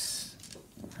 6,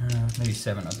 maybe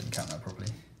 7, I didn't count that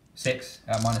properly. 6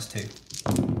 at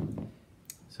 -2.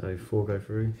 So 4 go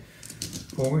through.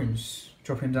 4 wounds.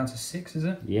 Drop him down to 6, is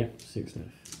it? Yep, 6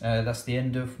 left. That's the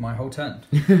end of my whole turn.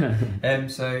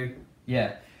 So,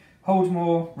 yeah. Hold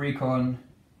more, recon,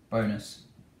 bonus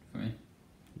for me.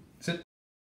 That's it.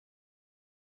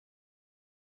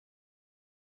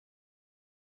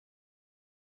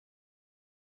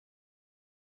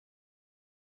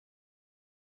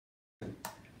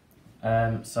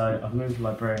 So I've moved the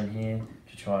Librarian here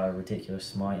to try a ridiculous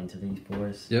smite into these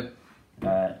boys. Yep.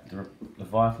 The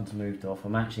Leviathan's moved off.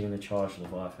 I'm actually going to charge the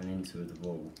Leviathan into the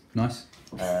wall. Nice.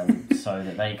 So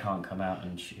that they can't come out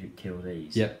and kill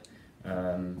these. Yep.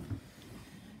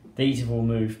 These have all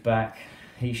moved back.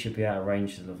 He should be out of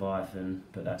range of the Leviathan,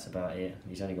 but that's about it.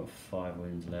 He's only got 5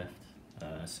 wounds left.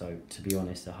 So to be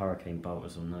honest, the hurricane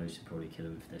bolters on those should probably kill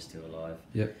them if they're still alive.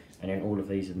 Yep. And then all of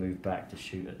these have moved back to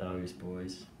shoot at those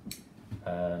boys.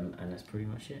 And that's pretty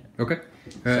much it. Okay.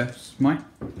 Smite.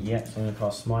 Yeah, so I'm going to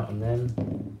cast Smite on them,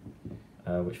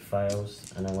 which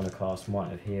fails, and I want to cast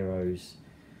Might of Heroes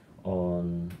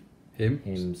on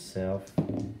himself,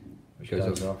 which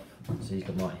goes off. So he's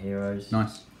got Might of Heroes.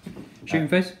 Nice. Shooting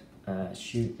phase?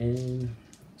 Shooting.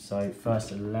 So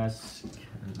first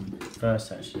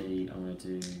actually I'm going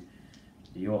to do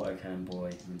the auto can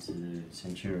boy into the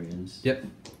Centurions. Yep.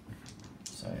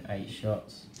 So 8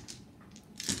 shots.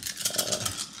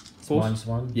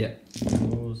 -1? Yeah.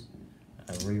 Fours.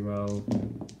 A reroll.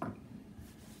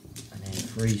 And then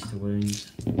freeze to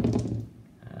wound.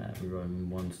 Reroll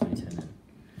 1 to D10.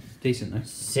 Decent though.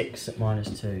 6 at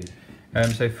 -2.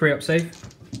 So 3 up save.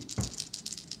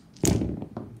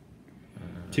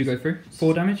 2 go through.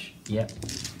 4 damage? Yep.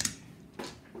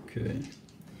 Okay.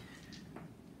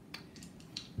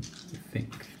 I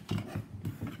think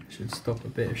should stop a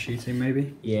bit of shooting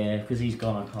maybe. Yeah, because he's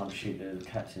gone, I can't shoot the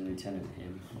captain lieutenant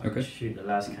him. I can shoot the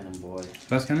las cannon boy.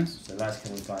 Las cannons? So las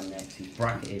cannon's going next. He's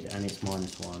bracketed and it's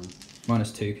 -1.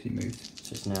 -2 because he moved.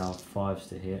 So it's now 5s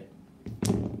to hit.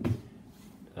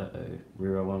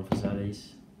 Reroll 1 for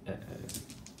Sally's.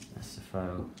 That's the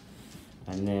fail.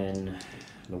 And then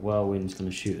the whirlwind's going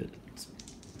to shoot at.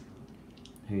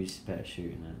 Who's better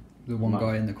shooting at? The one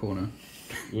guy in the corner.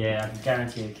 Yeah, I can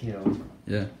guarantee a kill.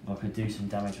 Yeah. I could do some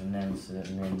damage on them,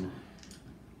 and then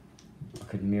I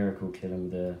could miracle kill him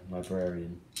with the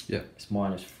librarian. Yeah. It's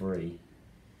 -3.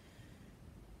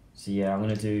 So yeah, I'm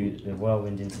going to do the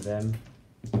whirlwind into them.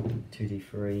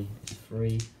 2d3 is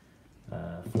 3.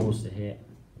 4s to hit.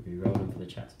 We'll be rolling for the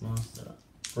chapter master.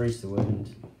 3's to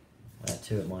wound.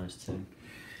 2 at -2.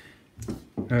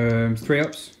 3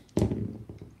 ups.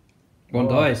 1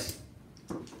 dies.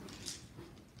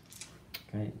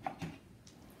 Okay.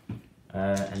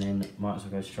 And then might as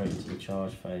well go straight into the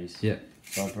charge phase. Yeah.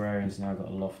 Librarian's now got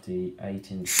a lofty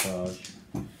 8-inch charge.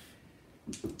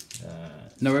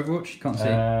 No Overwatch? Can't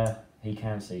see. He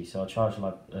can see, so I'll charge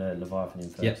Leviathan in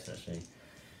first actually.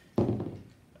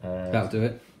 That'll do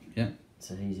it. Yeah.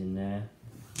 So he's in there.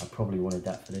 I probably wanted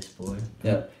that for this boy.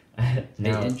 Yeah.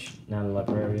 now, 8-inch. now the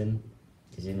Librarian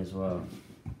is in as well.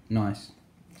 Nice.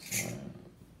 So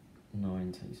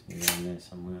 9 takes me around there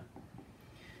somewhere.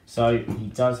 So he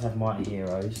does have Mighty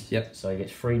Heroes. Yep. So he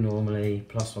gets 3 normally,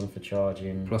 +1 for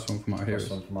charging. +1 for Mighty Heroes.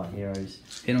 +1 for Mighty Heroes.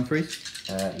 Hit on 3s?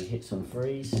 He hits on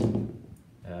 3s.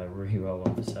 Reroll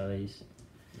 1 for Sally's.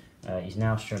 He's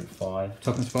now strength 5.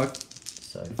 Toughness 5.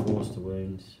 So 4s to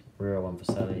wounds. Reroll 1 for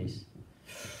Sally's.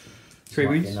 3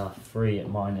 wounds. Enough. 3 at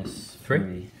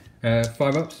 -3.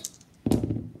 5 ups.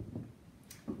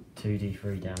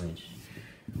 2d3 damage.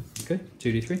 Okay.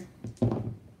 2d3.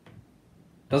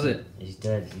 Does it? He's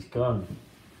dead. He's gone.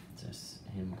 Just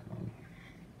him gone.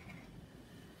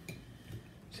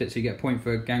 So you get a point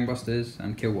for gangbusters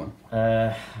and kill 1.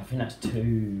 I think that's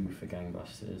 2 for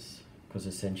gangbusters because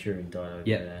the Centurion died over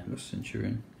there. Yeah, the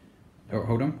Centurion. Oh,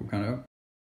 hold on. We'll count it up.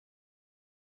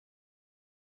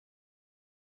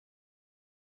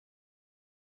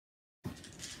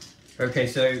 Okay,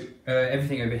 so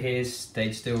everything over here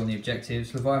stayed still on the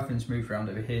objectives. Leviathan's moved around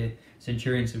over here.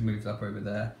 Centurions have moved up over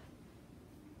there.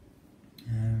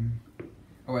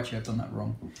 Oh, actually, I've done that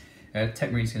wrong.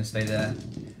 Tech Marine's going to stay there.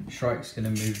 Shrike's going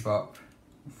to move up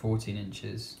 14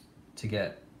 inches to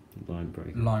get Line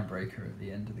Linebreaker at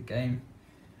the end of the game.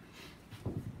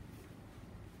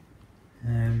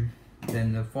 Then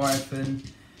the Leviathan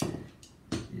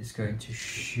is going to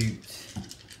shoot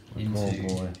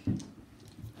into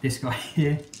this guy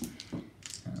here.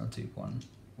 And I'll do one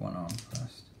arm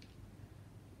first.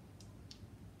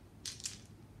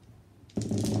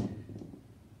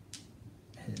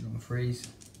 Hit it on the freeze.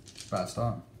 Bad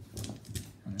start.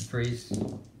 And then freeze.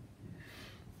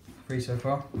 Freeze so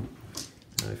far.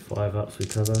 No, 5 ups we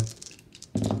cover.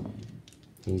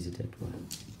 He's a dead boy.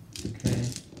 Okay.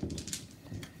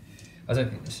 I don't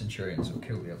think the Centurions will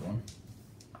kill the other one.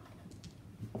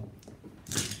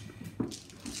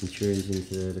 Centurions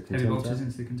into the Heavy Contemptor. bolters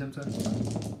into the Contemptor.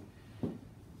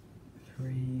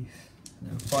 3,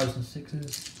 no, 5s and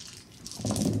 6s.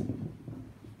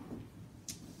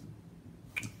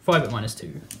 5 at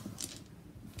 -2.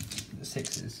 The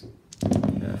 6s.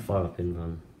 5 up in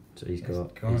run. So he's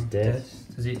got. Gone. He's dead.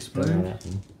 Does he explode? No.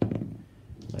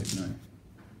 No.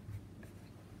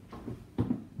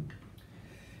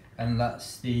 And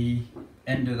that's the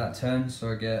end of that turn,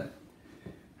 so I get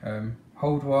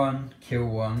hold 1, kill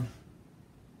 1,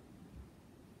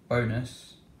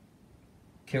 bonus,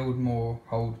 killed more,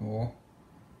 hold more,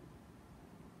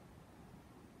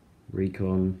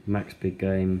 Recon, Max Big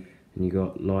Game, and you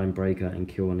got Line Breaker and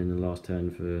Kill One in the last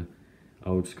turn for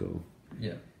Old School.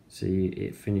 Yeah. So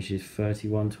it finishes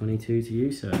 31-22 to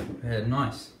you, so Yeah,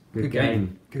 nice. good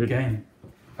game. Good game.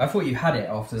 I thought you had it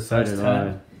after the So first did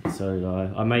turn. So did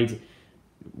I. I made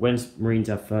when Marines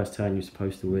have first turn, you're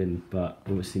supposed to win, but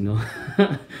obviously not.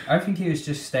 I think he was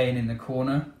just staying in the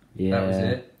corner. Yeah, That was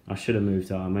it. I should have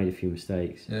moved out. I made a few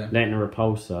mistakes. Yeah. Letting a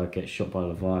repulsor get shot by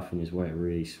Leviathan is where it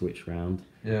really switched round.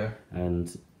 Yeah.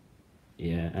 And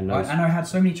yeah, and I those had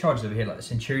so many charges over here, like the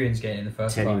Centurions getting in the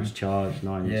first 10 time. inch charge,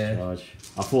 9 inch Yeah. charge.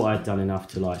 I thought I'd done enough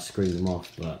to like screen them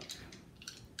off, but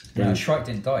No, Shrike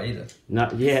didn't die either. no,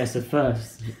 yeah, it's the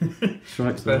first.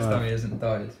 Strikes the First time he hasn't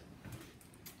died.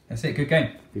 That's it, good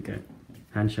game. Good game.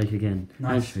 Handshake again.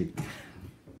 Nice. Handshake.